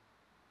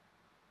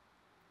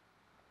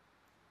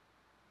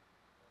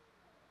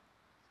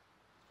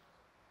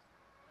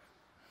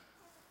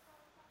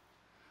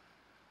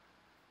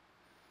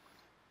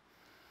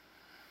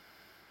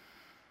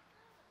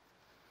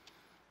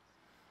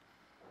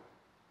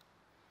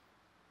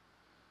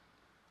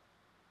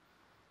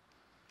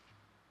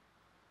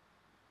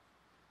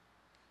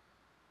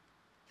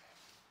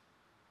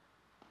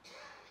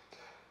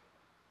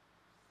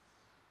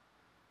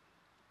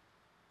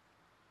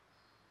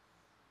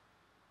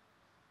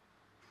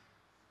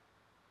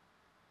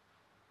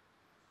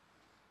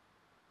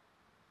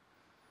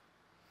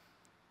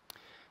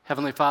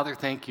 Heavenly Father,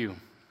 thank you.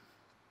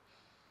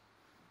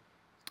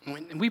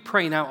 And we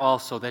pray now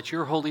also that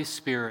your Holy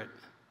Spirit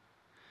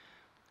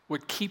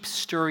would keep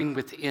stirring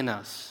within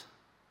us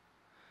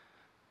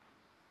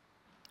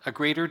a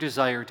greater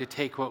desire to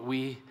take what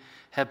we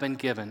have been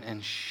given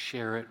and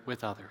share it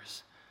with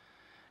others.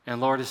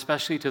 And Lord,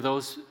 especially to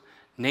those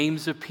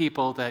names of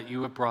people that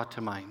you have brought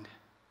to mind.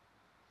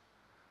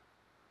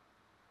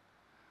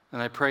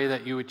 And I pray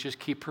that you would just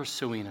keep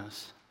pursuing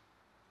us,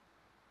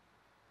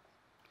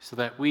 so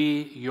that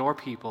we, your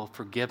people,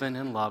 forgiven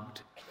and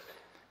loved,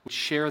 would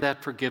share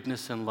that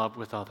forgiveness and love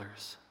with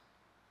others.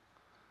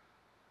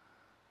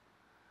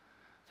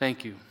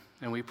 Thank you,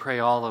 and we pray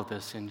all of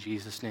this in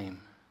Jesus' name.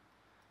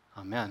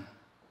 Amen.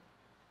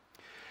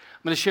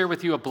 I'm going to share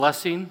with you a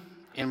blessing,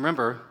 and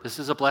remember, this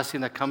is a blessing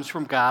that comes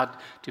from God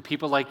to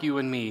people like you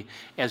and me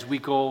as we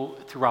go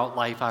throughout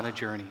life on a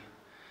journey.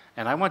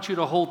 And I want you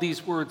to hold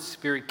these words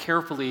very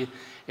carefully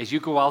as you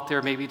go out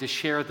there maybe to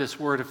share this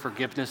word of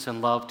forgiveness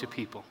and love to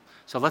people.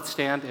 So let's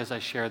stand as I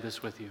share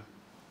this with you.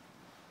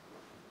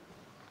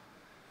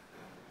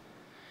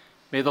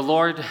 May the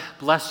Lord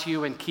bless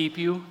you and keep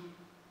you.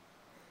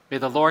 May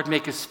the Lord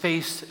make his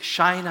face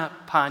shine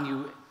upon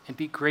you and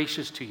be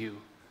gracious to you.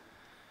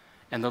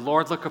 And the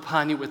Lord look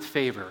upon you with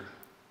favor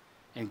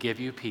and give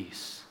you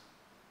peace.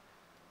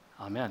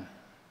 Amen.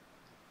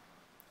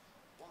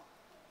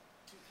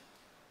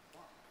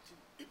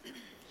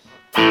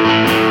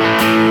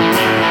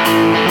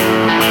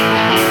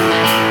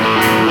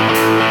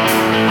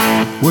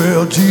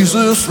 Well,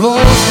 Jesus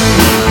loves me.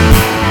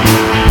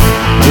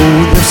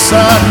 Oh, this I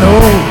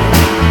know.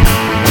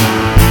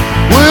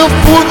 Well,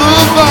 for the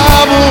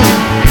Bible,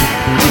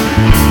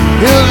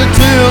 it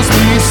tells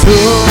me so.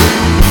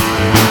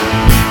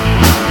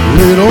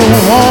 Little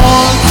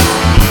ones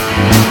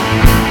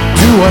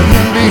to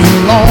him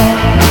belong.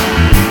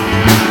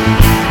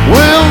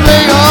 Well,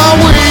 they are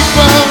weak,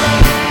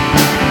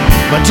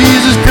 but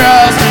Jesus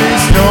Christ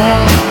is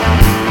strong.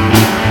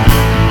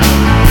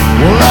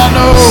 Well, I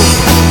know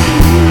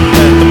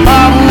that the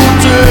Bible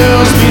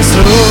tells me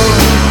so.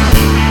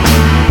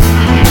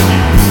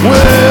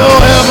 Well,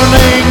 heaven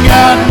ain't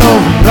got no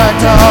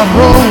blacktop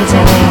roads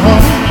on.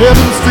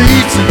 Heaven's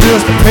streets are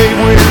just a paved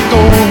with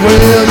gold.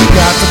 Well, you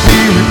got to be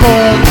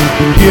reborn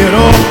to get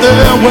up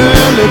there.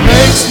 Well, it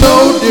makes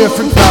no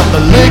difference about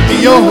the length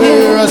of your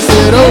hair. I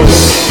said, oh,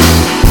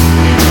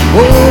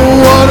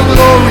 what a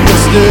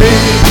glorious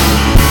day.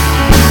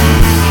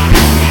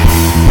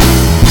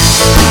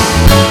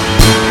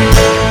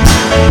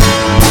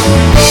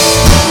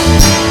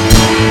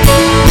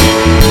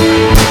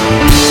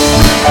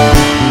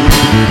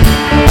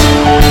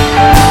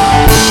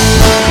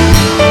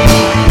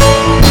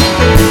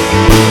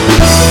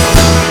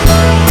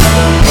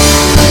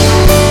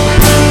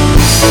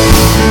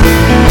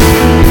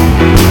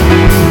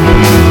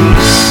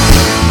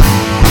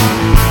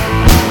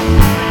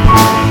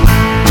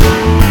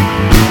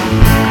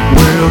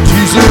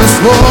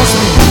 Loves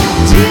me.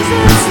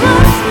 Jesus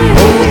loves me.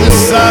 Oh,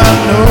 this I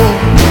know.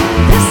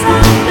 This I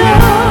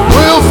know.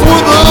 Well, for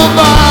the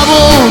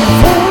Bible,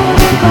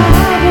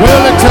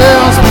 well, it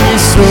tells me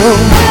so.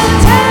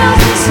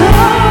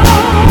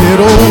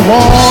 Little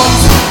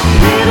ones,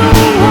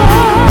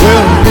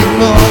 well, leave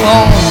me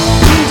alone.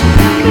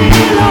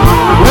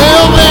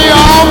 Well, they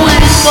are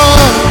weak,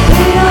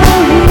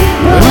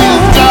 but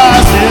Jesus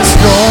Christ is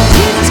strong.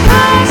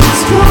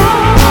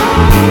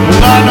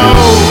 Well, I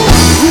know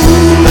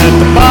that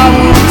the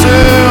Bible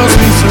tells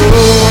me so.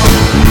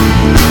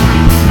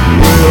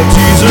 Well,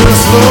 Jesus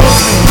loves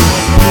me.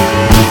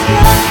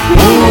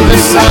 Oh,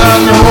 this I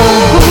know.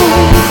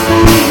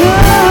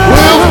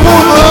 Well,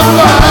 for the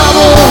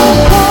Bible,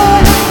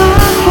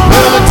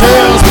 well, it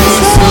tells me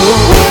so.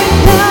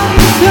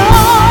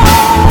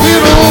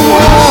 Little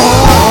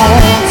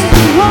ones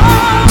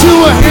to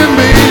him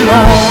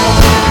belong.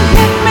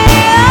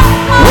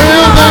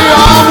 Well, they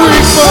are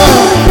weak,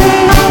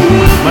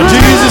 but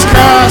Jesus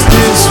Christ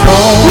is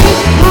strong.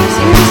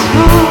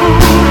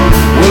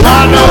 Well,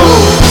 I know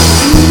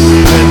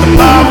that the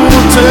Bible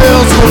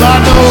tells, well, I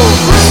know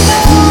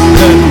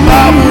that the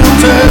Bible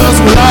tells,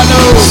 well, I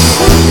know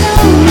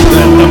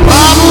that the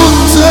Bible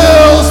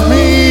tells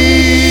me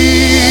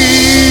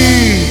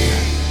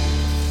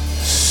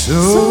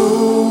so.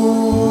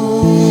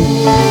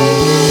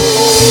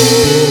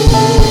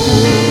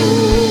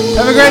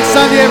 Have a great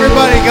Sunday,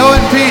 everybody. Go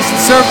in peace and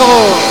serve the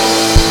Lord.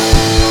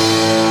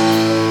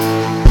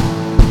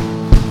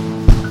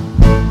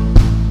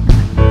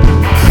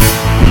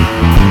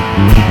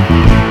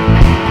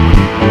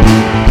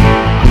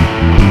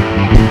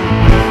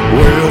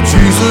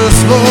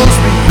 Jesus loves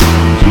me.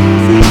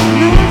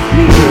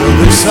 Well,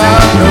 this I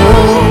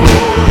know.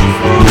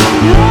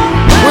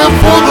 Well,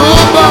 for the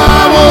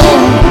Bible,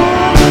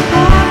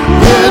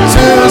 it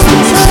tells me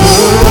so.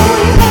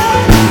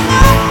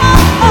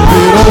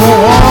 Little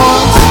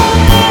ones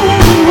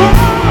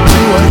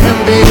to him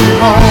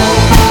belong.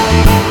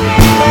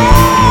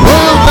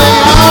 Well, they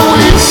are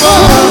weak,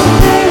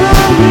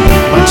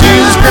 but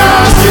Jesus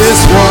Christ is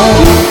strong.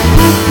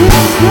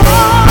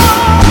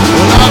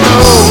 Well, I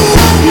know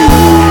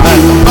that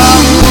the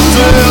Bible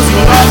tells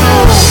what I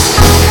know.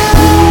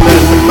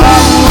 That the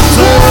Bible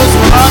tells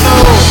what I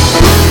know.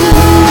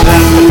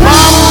 That the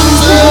Bible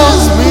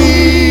tells me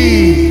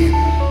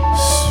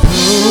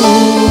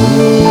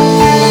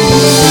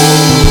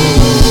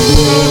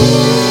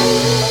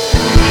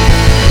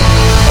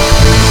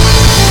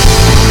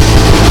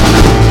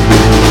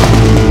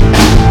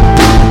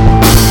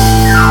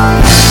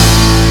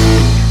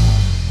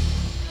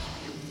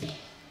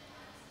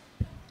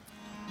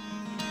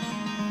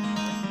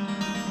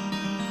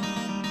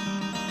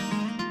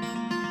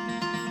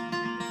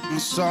I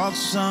saw the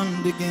sun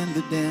begin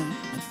to dim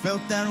and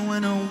felt that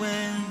winter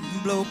wind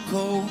blow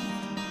cold